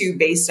point to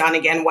based on,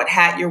 again, what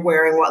hat you're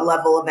wearing, what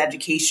level of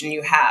education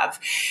you have.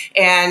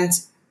 And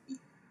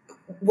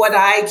what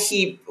I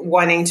keep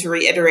wanting to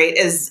reiterate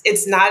is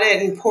it's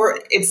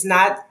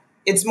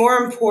more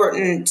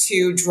important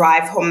to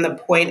drive home the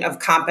point of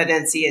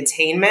competency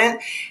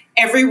attainment.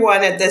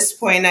 Everyone at this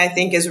point, I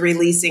think, is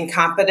releasing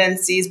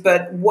competencies,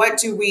 but what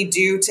do we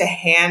do to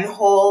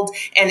handhold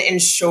and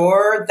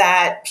ensure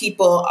that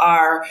people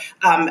are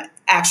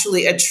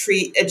actually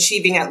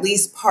achieving at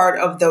least part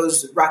of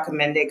those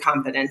recommended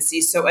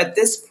competencies? So at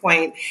this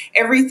point,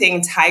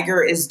 everything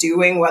Tiger is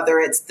doing, whether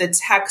it's the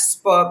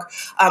textbook,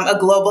 a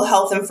global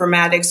health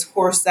informatics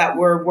course that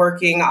we're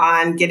working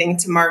on getting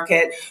to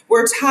market,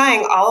 we're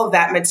tying all of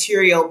that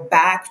material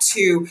back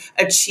to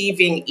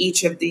achieving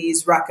each of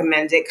these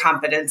recommended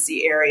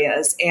competency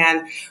areas.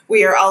 And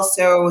we are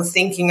also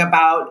thinking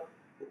about,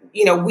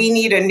 we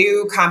need a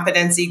new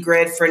competency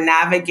grid for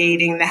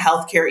navigating the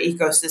healthcare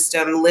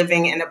ecosystem,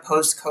 living in a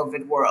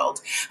post-COVID world.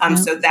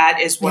 So that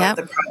is one of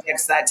the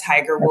projects that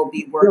Tiger will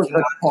be working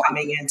on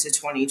coming into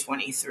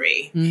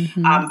 2023.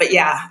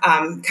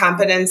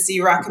 Competency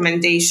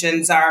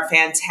recommendations are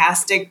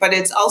fantastic, but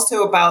it's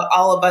also about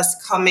all of us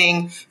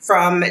coming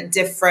from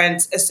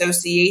different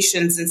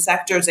associations and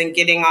sectors and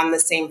getting on the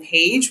same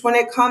page when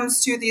it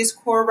comes to these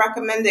core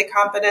recommended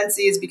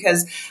competencies,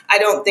 because I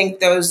don't think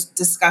those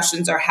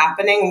discussions are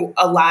happening.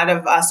 A lot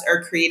of us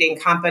are creating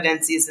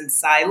competencies in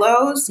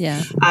silos,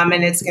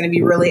 and it's going to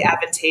be really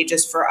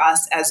advantageous for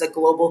us as a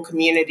global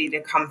community to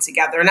come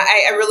together. And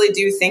I really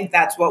do think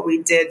that's what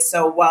we did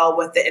so well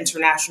with the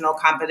International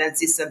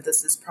Competency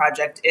Synthesis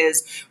Project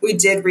is we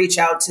did reach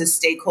out to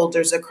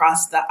stakeholders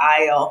across the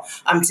aisle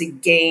to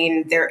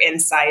gain their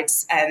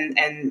insights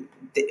and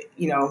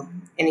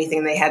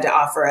anything they had to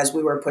offer as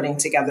we were putting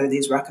together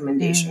these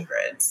recommendation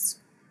grids.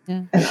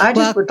 Yeah. And I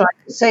just would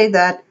like to say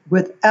that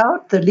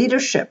without the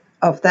leadership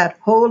of that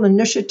whole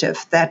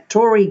initiative that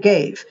Tori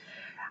gave,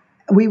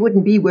 we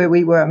wouldn't be where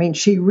we were. I mean,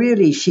 she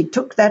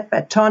took that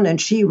baton and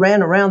she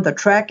ran around the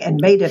track and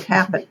made it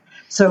happen.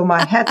 So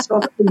my hat's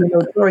off to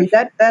you, Tori.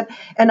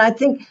 And I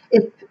think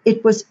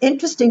it was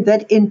interesting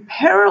that in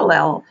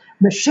parallel,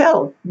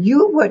 Michelle,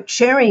 you were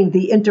chairing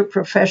the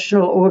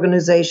interprofessional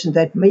organization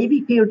that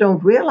maybe people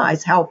don't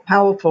realize how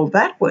powerful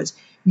that was.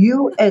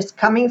 You, as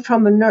coming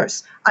from a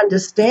nurse,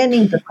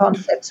 understanding the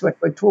concepts what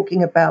we're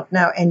talking about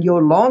now and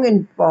your long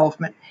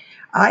involvement,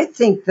 I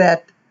think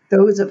that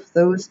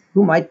those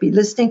who might be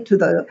listening to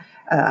the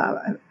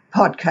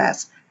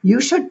podcast,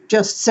 you should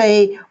just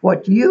say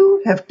what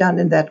you have done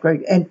in that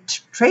great. And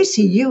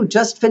Tracy, you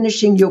just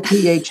finishing your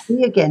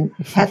PhD again.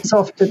 Hats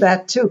off to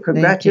that too.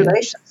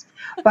 Congratulations.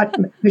 But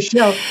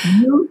Michelle,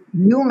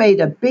 you made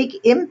a big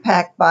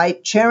impact by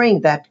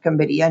chairing that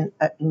committee, and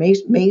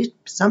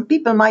some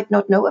people might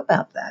not know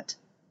about that.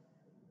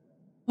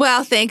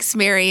 Well, thanks,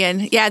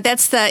 Marion. Yeah,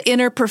 that's the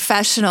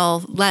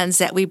interprofessional lens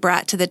that we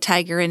brought to the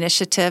Tiger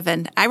Initiative.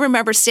 And I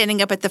remember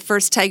standing up at the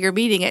first Tiger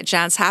meeting at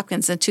Johns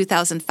Hopkins in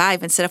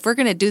 2005 and said, if we're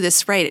going to do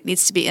this right, it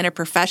needs to be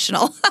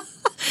interprofessional.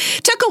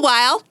 Took a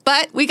while,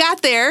 but we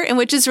got there, and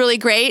which is really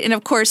great. And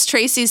of course,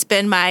 Tracy's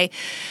been my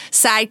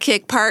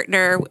sidekick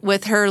partner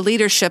with her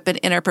leadership in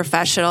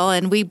interprofessional,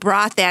 and we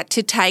brought that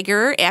to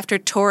Tiger after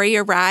Tori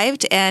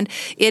arrived. And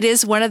it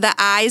is one of the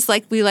eyes,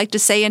 like we like to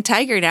say in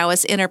Tiger now,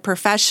 is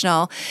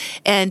interprofessional.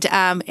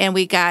 And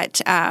we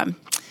got.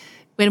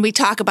 When we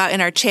talk about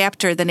in our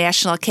chapter, the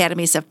National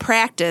Academies of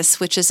Practice,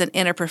 which is an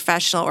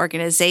interprofessional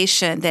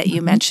organization that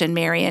you mentioned,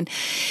 Marion.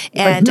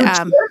 And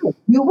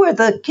you were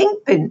the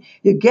kingpin.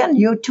 Again,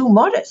 you're too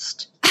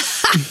modest.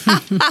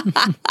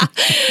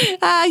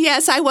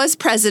 Yes, I was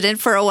president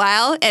for a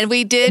while, and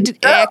we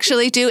did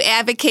actually do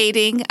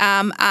advocating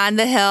on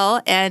the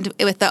Hill and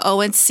with the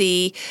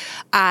ONC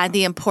on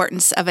the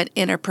importance of an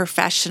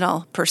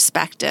interprofessional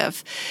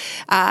perspective.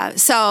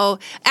 So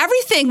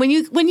everything, when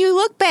you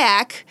look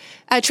back,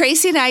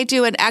 Tracy and I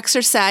do an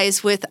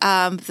exercise with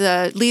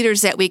the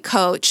leaders that we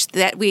coach,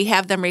 that we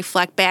have them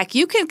reflect back.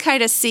 You can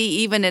kind of see,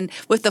 even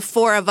with the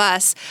four of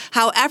us,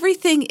 how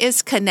everything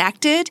is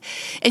connected,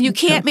 and you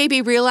can't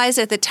maybe realize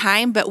at the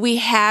time, but we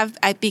have,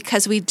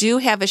 because we do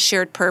have a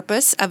shared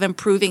purpose of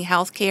improving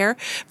healthcare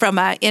from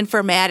an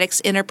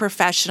informatics,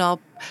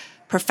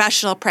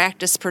 professional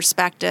practice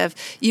perspective.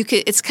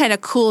 It's kind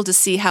of cool to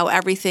see how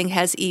everything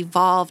has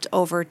evolved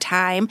over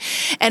time.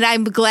 And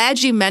I'm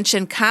glad you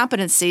mentioned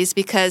competencies,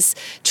 because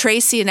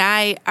Tracy and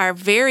I are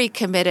very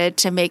committed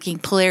to making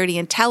Polarity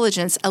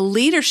Intelligence a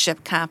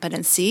leadership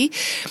competency.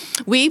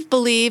 We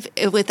believe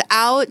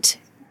without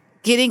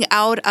getting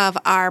out of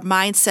our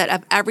mindset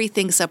of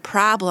everything's a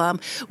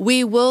problem,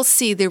 we will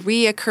see the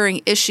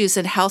reoccurring issues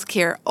in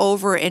healthcare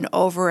over and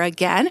over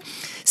again.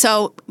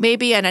 So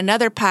maybe in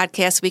another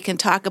podcast, we can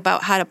talk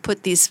about how to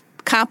put these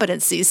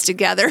competencies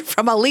together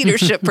from a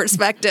leadership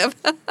perspective.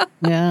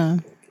 Yeah.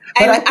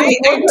 And I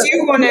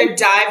do want to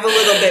dive a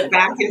little bit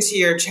back into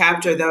your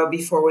chapter, though,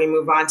 before we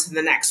move on to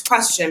the next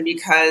question,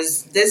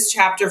 because this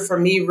chapter for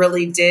me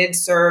really did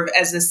serve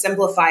as a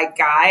simplified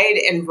guide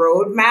and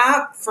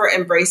roadmap for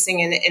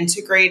embracing and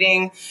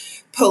integrating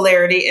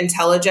Polarity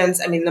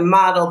Intelligence. I mean, the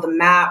model, the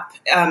map,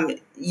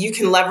 you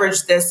can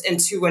leverage this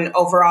into an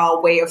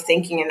overall way of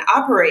thinking and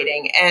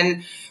operating.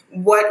 And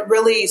what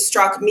really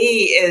struck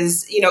me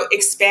is,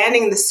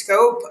 expanding the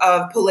scope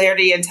of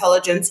Polarity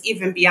Intelligence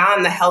even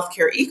beyond the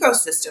healthcare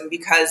ecosystem,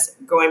 because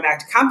going back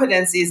to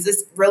competencies,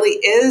 this really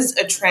is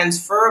a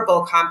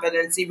transferable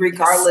competency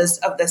regardless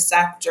of the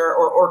sector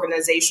or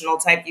organizational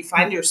type you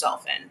find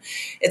yourself in.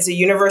 It's a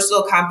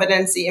universal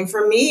competency. And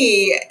for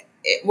me,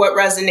 what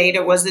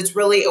resonated was it's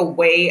really a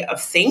way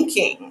of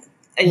thinking.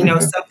 And,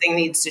 something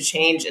needs to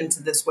change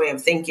into this way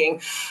of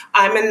thinking.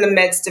 I'm in the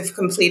midst of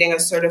completing a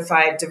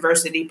certified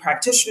diversity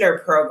practitioner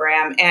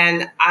program,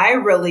 and I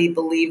really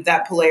believe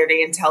that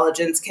Polarity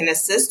Intelligence can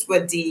assist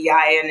with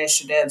DEI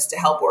initiatives to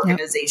help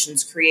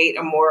organizations create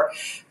a more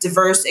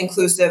diverse,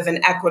 inclusive,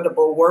 and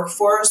equitable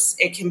workforce.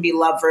 It can be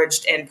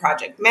leveraged in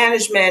project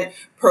management,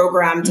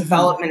 program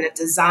development and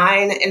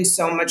design, and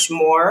so much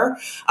more.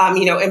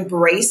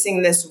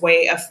 Embracing this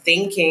way of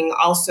thinking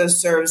also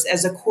serves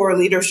as a core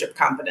leadership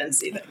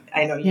competency. That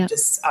I know you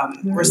just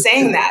were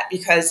saying that,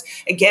 because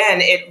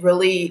again, it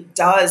really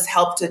does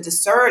help to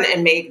discern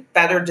and make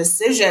better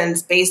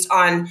decisions based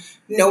on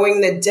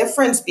knowing the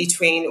difference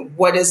between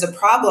what is a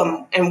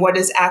problem and what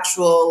is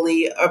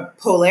actually a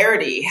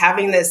polarity.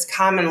 Having this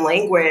common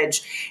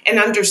language and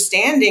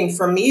understanding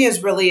for me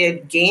is really a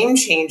game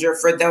changer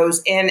for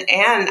those in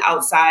and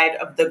outside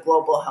of the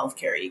global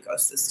healthcare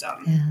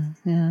ecosystem.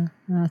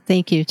 Yeah.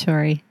 Thank you,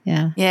 Tori.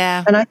 Yeah.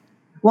 And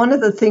one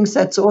of the things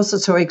that's also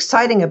so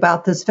exciting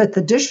about this 5th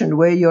edition,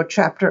 where your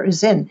chapter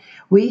is in,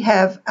 we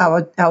have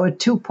our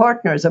two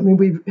partners. I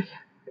mean,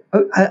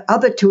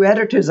 other two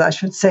editors, I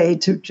should say,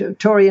 to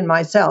Tori and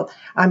myself.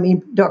 I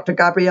mean, Dr.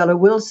 Gabriella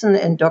Wilson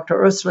and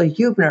Dr. Ursula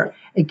Hubner.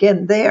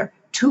 Again, they're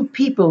two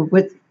people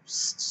with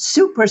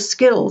super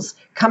skills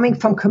coming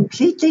from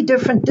completely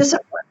different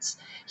disciplines.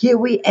 Here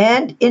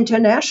and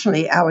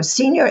internationally, our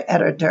senior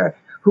editor,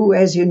 who,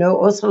 as you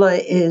know, Ursula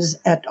is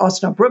at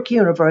Osnabrück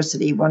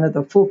University, one of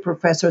the full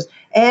professors,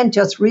 and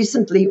just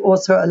recently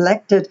also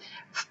elected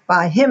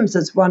by HIMSS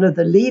as one of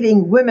the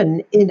leading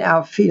women in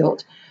our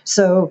field.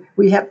 So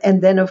we have,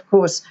 and then, of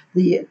course,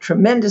 the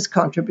tremendous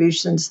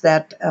contributions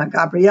that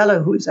Gabriella,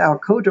 who's our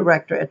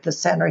co-director at the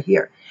center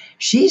here,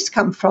 she's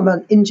come from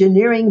an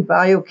engineering,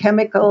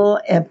 biochemical,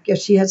 and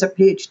she has a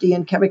PhD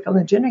in chemical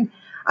engineering.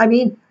 I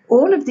mean,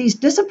 all of these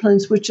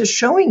disciplines, which is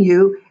showing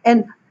you,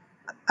 and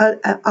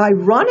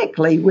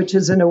ironically, which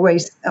is in a way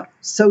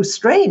so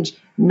strange,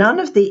 none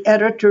of the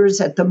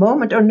editors at the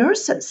moment are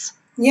nurses.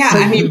 Yeah,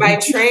 I mean, by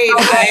trade,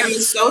 I'm a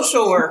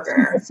social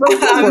worker. So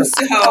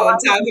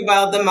talk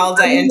about the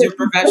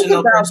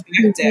multi-interprofessional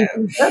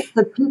perspective. Just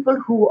the people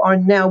who are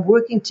now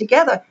working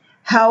together,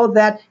 how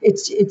that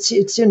it's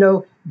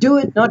do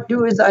it, not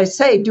do as I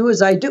say, do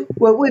as I do.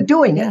 Well, we're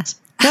doing it.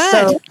 Good.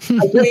 So,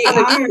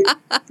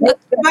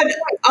 but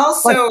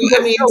also, I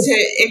mean,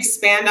 to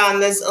expand on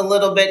this a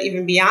little bit,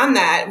 even beyond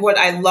that, what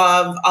I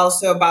love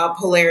also about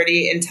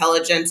polarity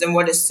intelligence and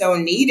what is so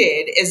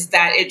needed is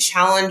that it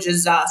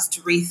challenges us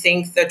to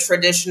rethink the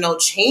traditional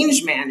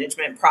change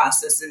management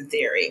process in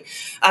theory.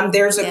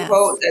 There's a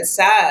quote that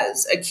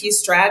says, a key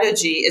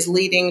strategy is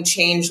leading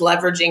change,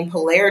 leveraging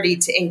polarity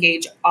to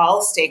engage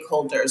all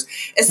stakeholders,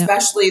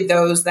 especially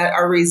those that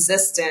are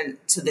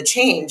resistant to the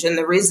change. And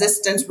the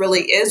resistance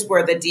really is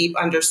where the deep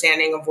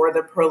understanding of where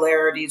the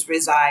polarities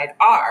reside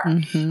are.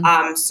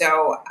 Mm-hmm.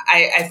 So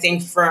I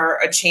think for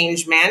a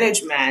change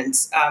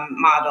management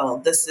model,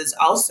 this is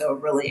also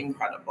really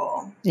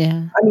incredible.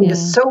 Yeah. I mean,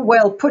 it's so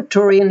well put,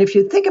 Tori. And if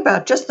you think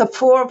about just the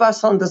four of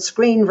us on the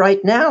screen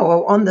right now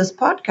or on this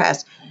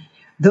podcast,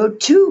 the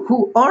two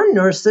who are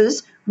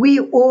nurses,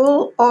 we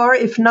all are,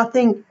 if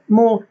nothing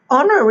more,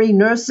 honorary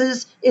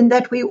nurses in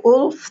that we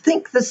all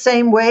think the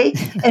same way.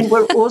 And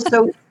we're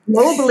also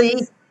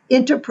globally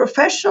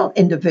interprofessional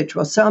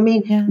individuals. So, I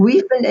mean,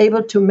 we've been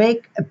able to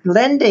make a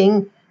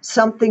blending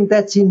something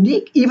that's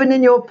unique, even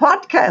in your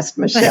podcast,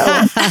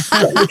 Michelle.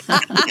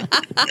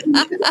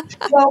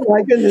 Oh,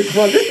 my goodness.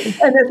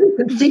 And as you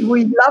can see,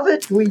 we love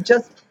it. We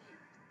just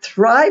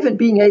thrive in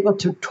being able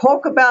to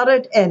talk about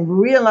it and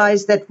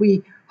realize that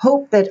we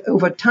hope that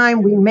over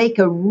time we make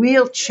a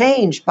real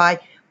change by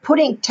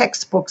putting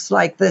textbooks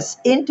like this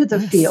into the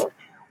field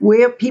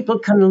where people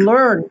can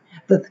learn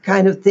the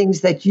kind of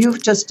things that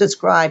you've just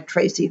described,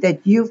 Tracy, that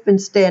you've been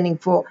standing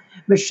for,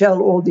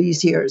 Michelle, all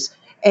these years.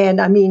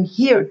 And I mean,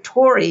 here,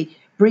 Tori,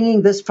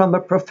 bringing this from a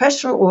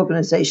professional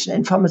organization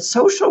and from a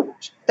social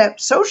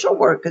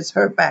work is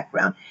her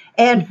background.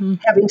 And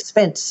having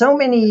spent so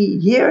many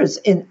years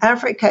in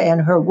Africa and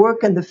her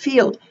work in the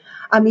field,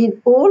 I mean,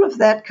 all of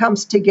that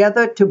comes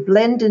together to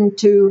blend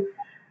into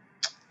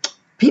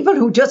people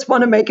who just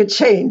want to make a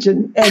change,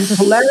 and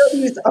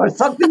polarities are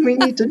something we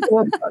need to do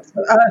about.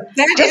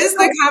 That is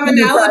the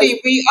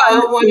commonality. We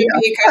all want to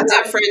make a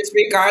difference,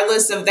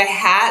 regardless of the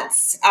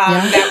hats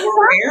that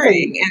we're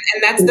wearing,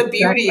 and that's the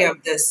beauty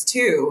of this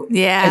too.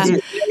 Yeah,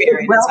 together.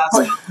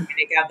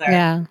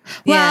 Yeah.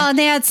 Well, and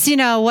that's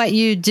what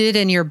you did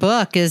in your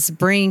book is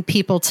bring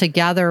people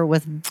together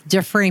with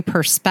differing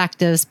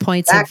perspectives,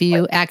 points of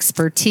view,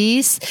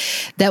 expertise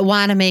that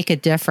want to make a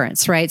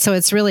difference, right? So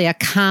it's really a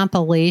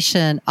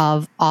compilation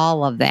of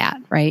all of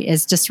that, right,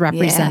 is just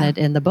represented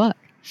in the book.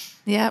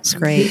 Yeah, it's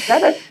great.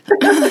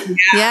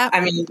 Yeah,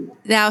 I mean,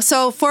 now,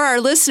 so for our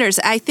listeners,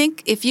 I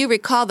think if you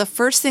recall, the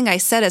first thing I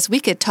said is we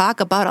could talk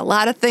about a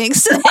lot of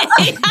things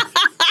today.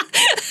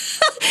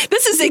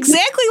 This is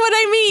exactly what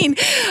I mean.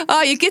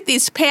 You get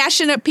these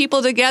passionate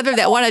people together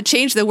that want to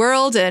change the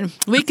world, and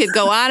we could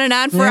go on and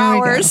on for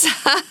hours.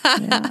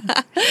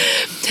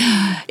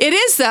 It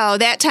is, though,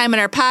 that time in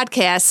our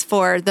podcast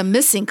for the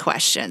missing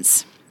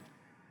questions.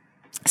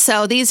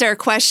 So these are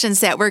questions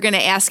that we're going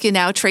to ask you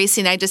now.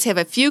 Tracy and I just have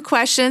a few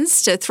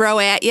questions to throw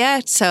at you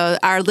so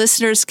our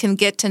listeners can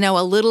get to know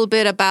a little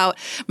bit about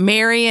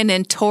Marion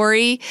and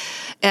Tori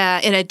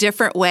in a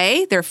different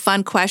way. They're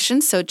fun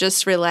questions, so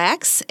just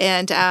relax.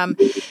 And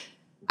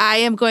I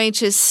am going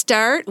to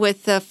start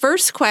with the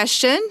first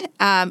question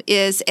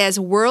is, as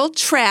world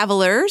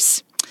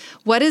travelers,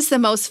 what is the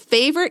most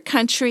favorite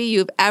country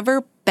you've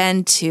ever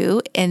been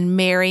to? And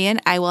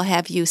Marion, I will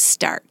have you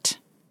start.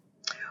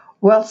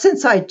 Well,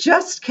 since I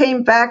just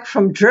came back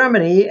from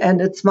Germany, and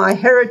it's my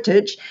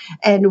heritage,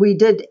 and we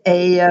did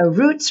a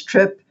roots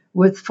trip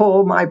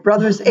for my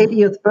brother's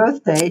 80th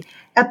birthday,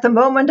 at the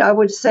moment I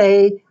would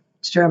say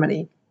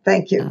Germany.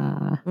 Thank you.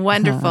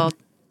 Wonderful.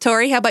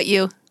 Tori, how about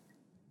you?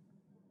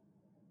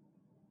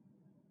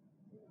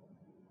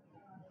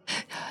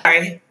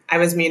 Sorry, I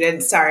was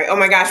muted. Sorry. Oh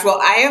my gosh. Well,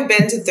 I have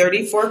been to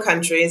 34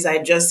 countries. I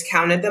just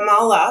counted them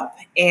all up.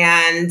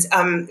 And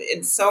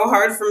it's so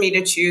hard for me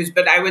to choose,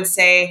 but I would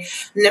say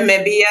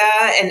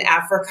Namibia in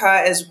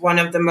Africa is one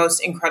of the most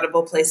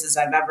incredible places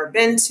I've ever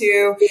been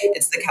to.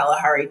 It's the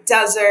Kalahari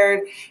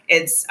Desert.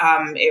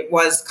 It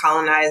was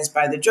colonized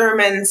by the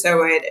Germans,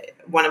 so it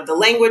one of the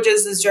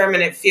languages is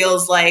German. It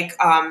feels like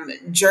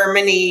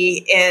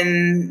Germany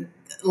in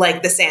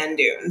like the sand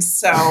dunes.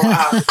 So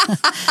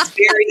it's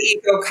very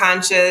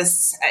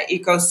eco-conscious,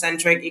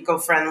 eco-centric,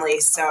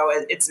 eco-friendly. So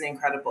it's an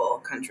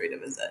incredible country to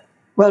visit.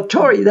 Well,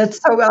 Tori, that's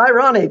so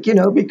ironic,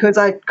 because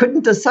I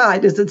couldn't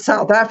decide, is it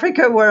South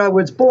Africa where I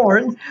was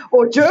born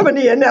or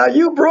Germany? And now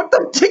you brought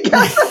them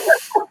together.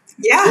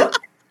 Yeah.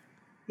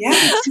 Yeah.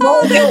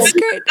 Small world.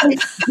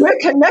 We're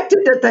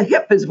connected at the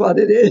hip is what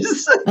it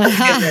is.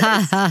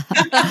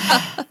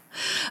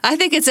 I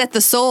think it's at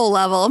the soul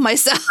level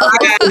myself.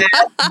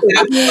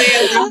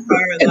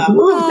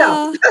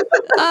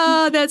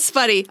 Oh, that's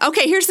funny.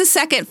 Okay, here's the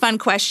second fun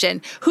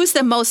question. Who's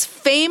the most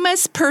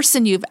famous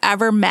person you've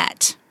ever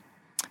met?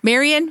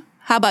 Marion,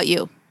 how about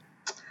you?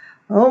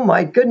 Oh,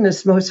 my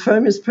goodness, most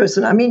famous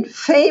person. I mean,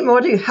 fame,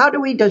 how do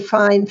we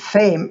define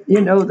fame?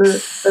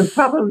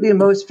 Probably the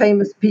most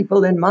famous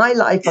people in my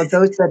life are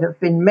those that have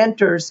been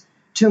mentors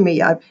to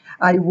me.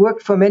 I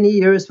worked for many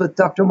years with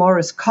Dr.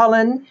 Morris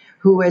Cullen,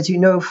 who, as you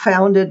know,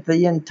 founded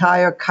the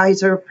entire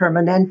Kaiser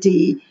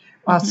Permanente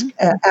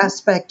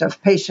aspect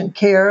of patient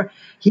care.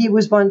 He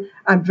was one.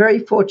 I'm very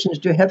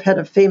fortunate to have had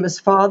a famous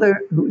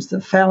father who's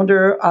the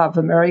founder of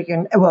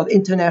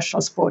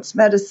International Sports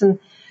Medicine.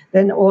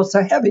 Then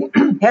also having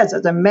has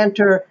as a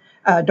mentor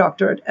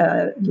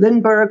Dr.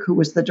 Lindbergh, who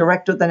was the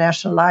director of the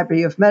National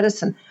Library of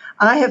Medicine.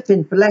 I have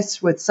been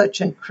blessed with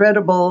such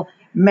incredible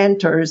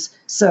mentors.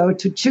 So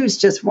to choose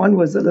just one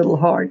was a little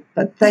hard.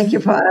 But thank you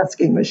for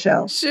asking,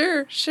 Michelle.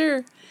 Sure.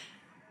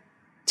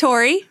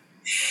 Tori?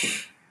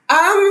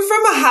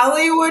 From a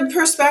Hollywood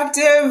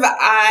perspective,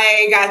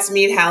 I got to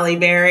meet Halle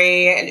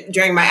Berry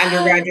during my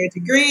undergraduate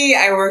degree.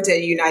 I worked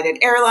at United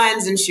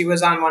Airlines, and she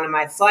was on one of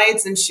my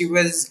flights, and she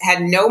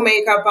had no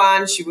makeup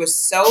on. She was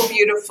so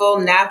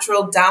beautiful,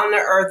 natural, down to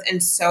earth,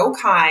 and so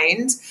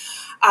kind.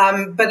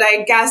 But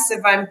I guess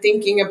if I'm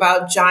thinking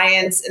about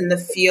giants in the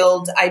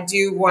field, I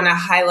do want to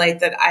highlight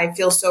that I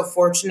feel so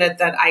fortunate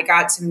that I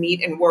got to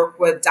meet and work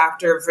with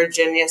Dr.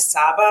 Virginia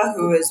Saba,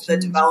 who is the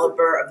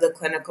developer of the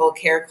clinical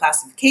care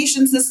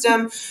classification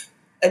system,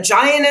 a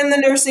giant in the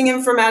nursing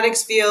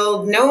informatics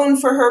field, known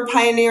for her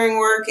pioneering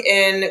work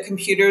in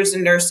computers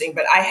and nursing.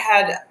 But I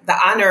had the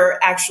honor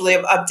actually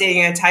of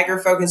updating a Tiger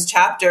Focus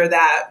chapter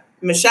that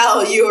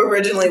Michelle, you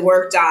originally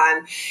worked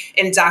on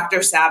in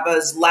Dr.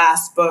 Saba's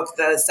last book,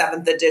 the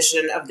 7th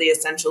edition of the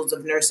Essentials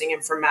of Nursing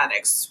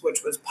Informatics,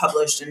 which was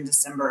published in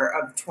December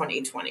of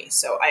 2020.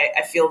 So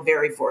I feel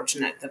very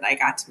fortunate that I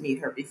got to meet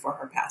her before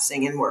her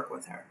passing and work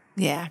with her.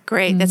 Yeah,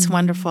 great. That's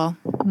wonderful.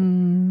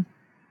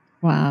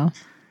 Wow.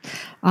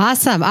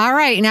 Awesome. All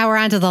right. Now we're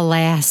on to the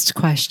last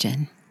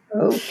question.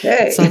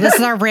 Okay. So this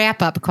is our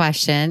wrap-up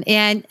question.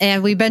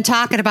 And we've been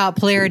talking about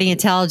polarity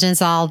intelligence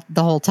the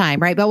whole time,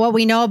 right? But what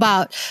we know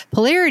about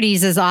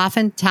polarities is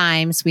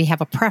oftentimes we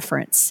have a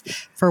preference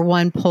for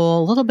one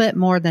pole a little bit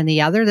more than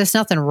the other. There's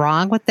nothing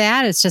wrong with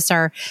that. It's just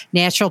our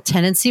natural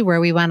tendency where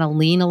we want to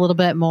lean a little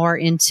bit more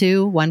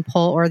into one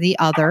pole or the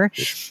other.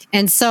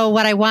 And so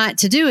what I want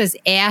to do is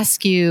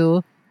ask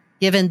you,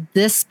 given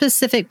this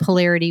specific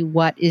polarity,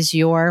 what is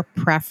your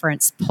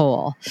preference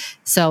pole?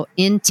 So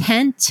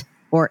intent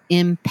or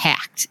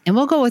impact? And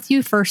we'll go with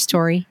you first,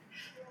 Tori.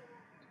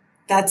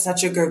 That's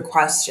such a good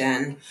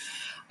question.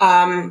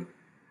 I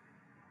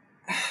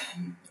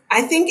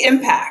think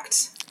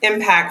impact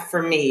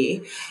for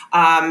me,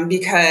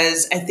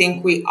 because I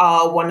think we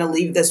all want to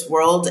leave this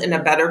world in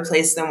a better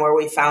place than where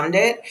we found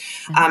it.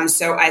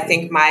 So I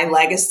think my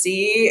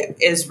legacy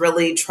is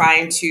really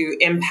trying to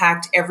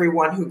impact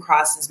everyone who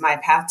crosses my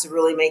path, to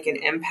really make an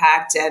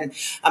impact and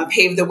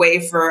pave the way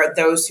for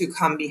those who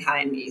come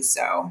behind me.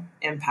 So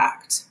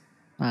impact.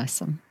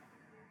 Awesome.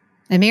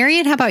 And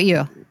Marion, how about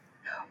you?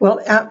 Well,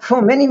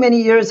 for many,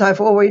 many years,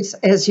 I've always,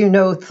 as you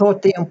know,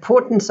 thought the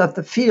importance of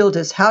the field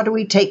is how do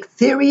we take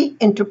theory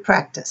into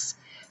practice?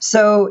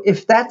 So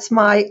if that's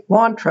my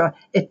mantra,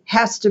 it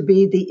has to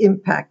be the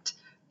impact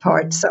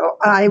part. So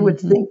I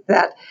would think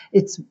that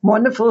it's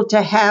wonderful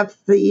to have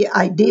the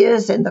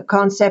ideas and the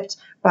concepts,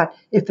 but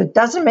if it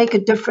doesn't make a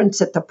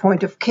difference at the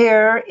point of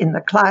care, in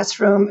the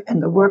classroom,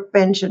 and the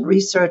workbench and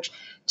research,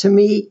 to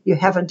me, you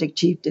haven't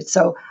achieved it.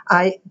 So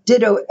I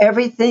ditto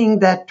everything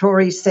that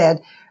Tori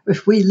said.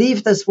 If we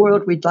leave this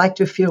world, we'd like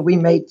to feel we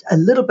made a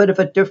little bit of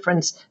a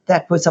difference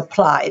that was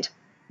applied.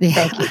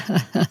 Thank you.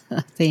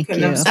 Thank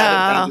you.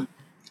 Oh,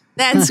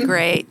 that's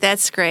great.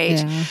 That's great.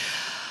 Yeah.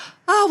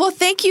 Oh, well,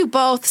 thank you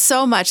both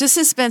so much. This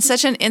has been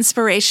such an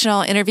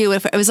inspirational interview.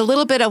 It was a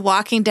little bit of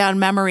walking down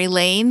memory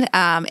lane,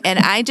 and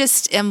I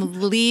just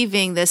am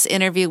leaving this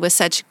interview with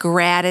such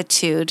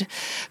gratitude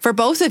for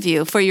both of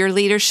you, for your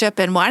leadership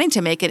and wanting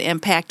to make an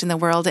impact in the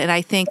world. And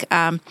I think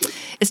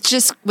it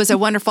just was a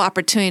wonderful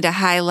opportunity to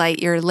highlight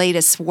your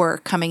latest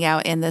work coming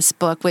out in this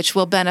book, which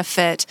will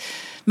benefit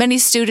many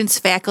students,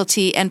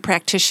 faculty, and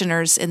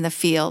practitioners in the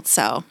field.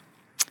 So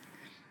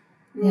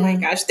Oh my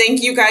gosh.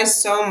 Thank you guys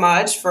so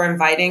much for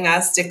inviting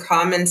us to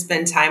come and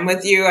spend time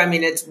with you. I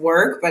mean, it's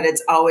work, but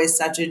it's always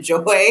such a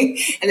joy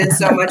and it's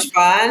so much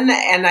fun.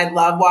 And I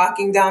love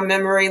walking down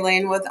memory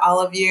lane with all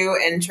of you,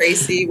 and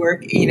Tracy,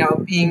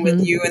 being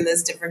with you in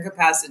this different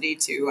capacity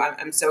too.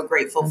 I'm so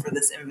grateful for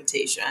this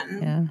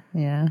invitation.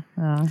 Yeah.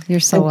 Oh, you're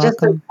so welcome.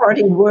 Just in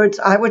parting words,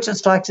 I would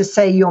just like to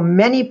say your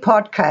many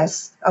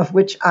podcasts, of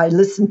which I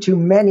listen to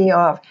many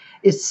of,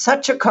 is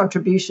such a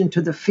contribution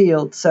to the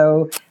field.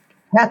 So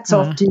hats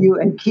off to you,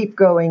 and keep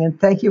going. And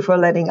thank you for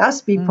letting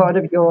us be part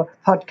of your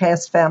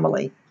podcast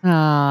family.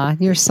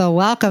 You're so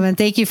welcome. And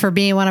thank you for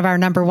being one of our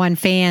number one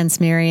fans,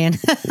 Marion.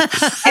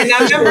 And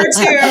I'm number 2.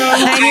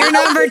 And you're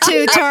number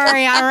 2,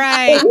 Tori. All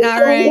right.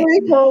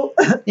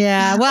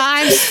 Yeah.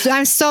 Well,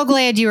 I'm so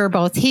glad you are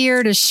both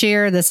here to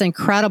share this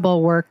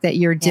incredible work that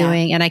you're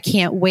doing. Yeah. And I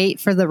can't wait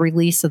for the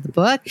release of the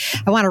book.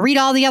 I want to read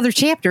all the other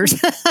chapters.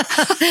 So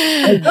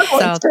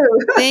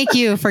thank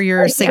you for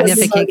your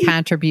significant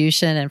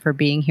contribution and for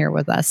being here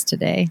with us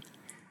today.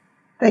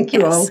 Thank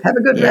you all. Have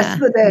a good rest of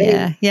the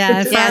day.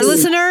 Yeah. For our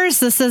listeners,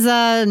 this is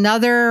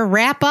another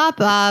wrap up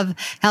of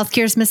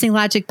Healthcare's Missing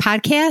Logic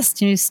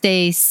podcast. You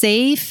stay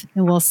safe,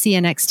 and we'll see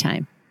you next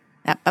time.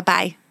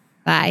 Bye-bye.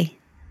 Bye.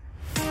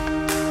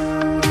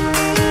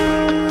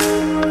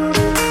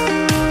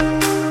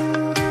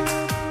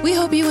 We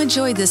hope you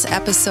enjoyed this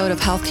episode of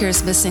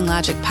Healthcare's Missing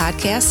Logic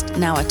podcast,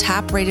 now a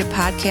top-rated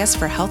podcast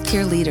for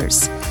healthcare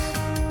leaders.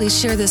 Please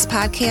share this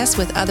podcast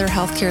with other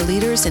healthcare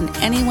leaders and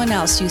anyone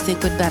else you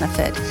think would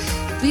benefit.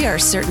 We are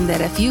certain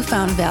that if you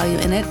found value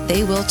in it,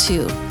 they will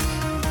too.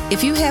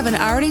 If you haven't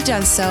already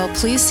done so,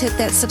 please hit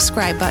that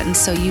subscribe button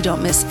so you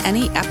don't miss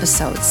any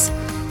episodes.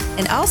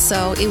 And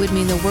also, it would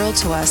mean the world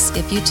to us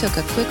if you took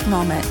a quick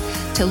moment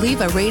to leave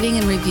a rating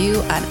and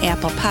review on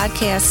Apple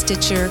Podcasts,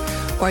 Stitcher,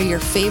 or your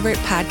favorite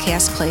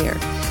podcast player.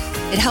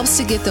 It helps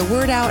to get the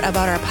word out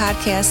about our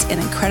podcast and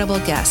incredible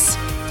guests.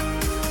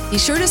 Be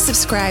sure to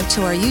subscribe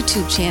to our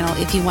YouTube channel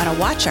if you want to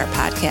watch our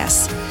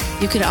podcasts.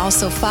 You can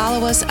also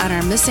follow us on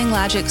our Missing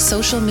Logic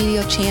social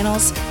media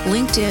channels,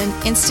 LinkedIn,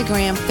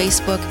 Instagram,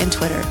 Facebook, and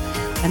Twitter.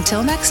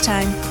 Until next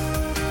time.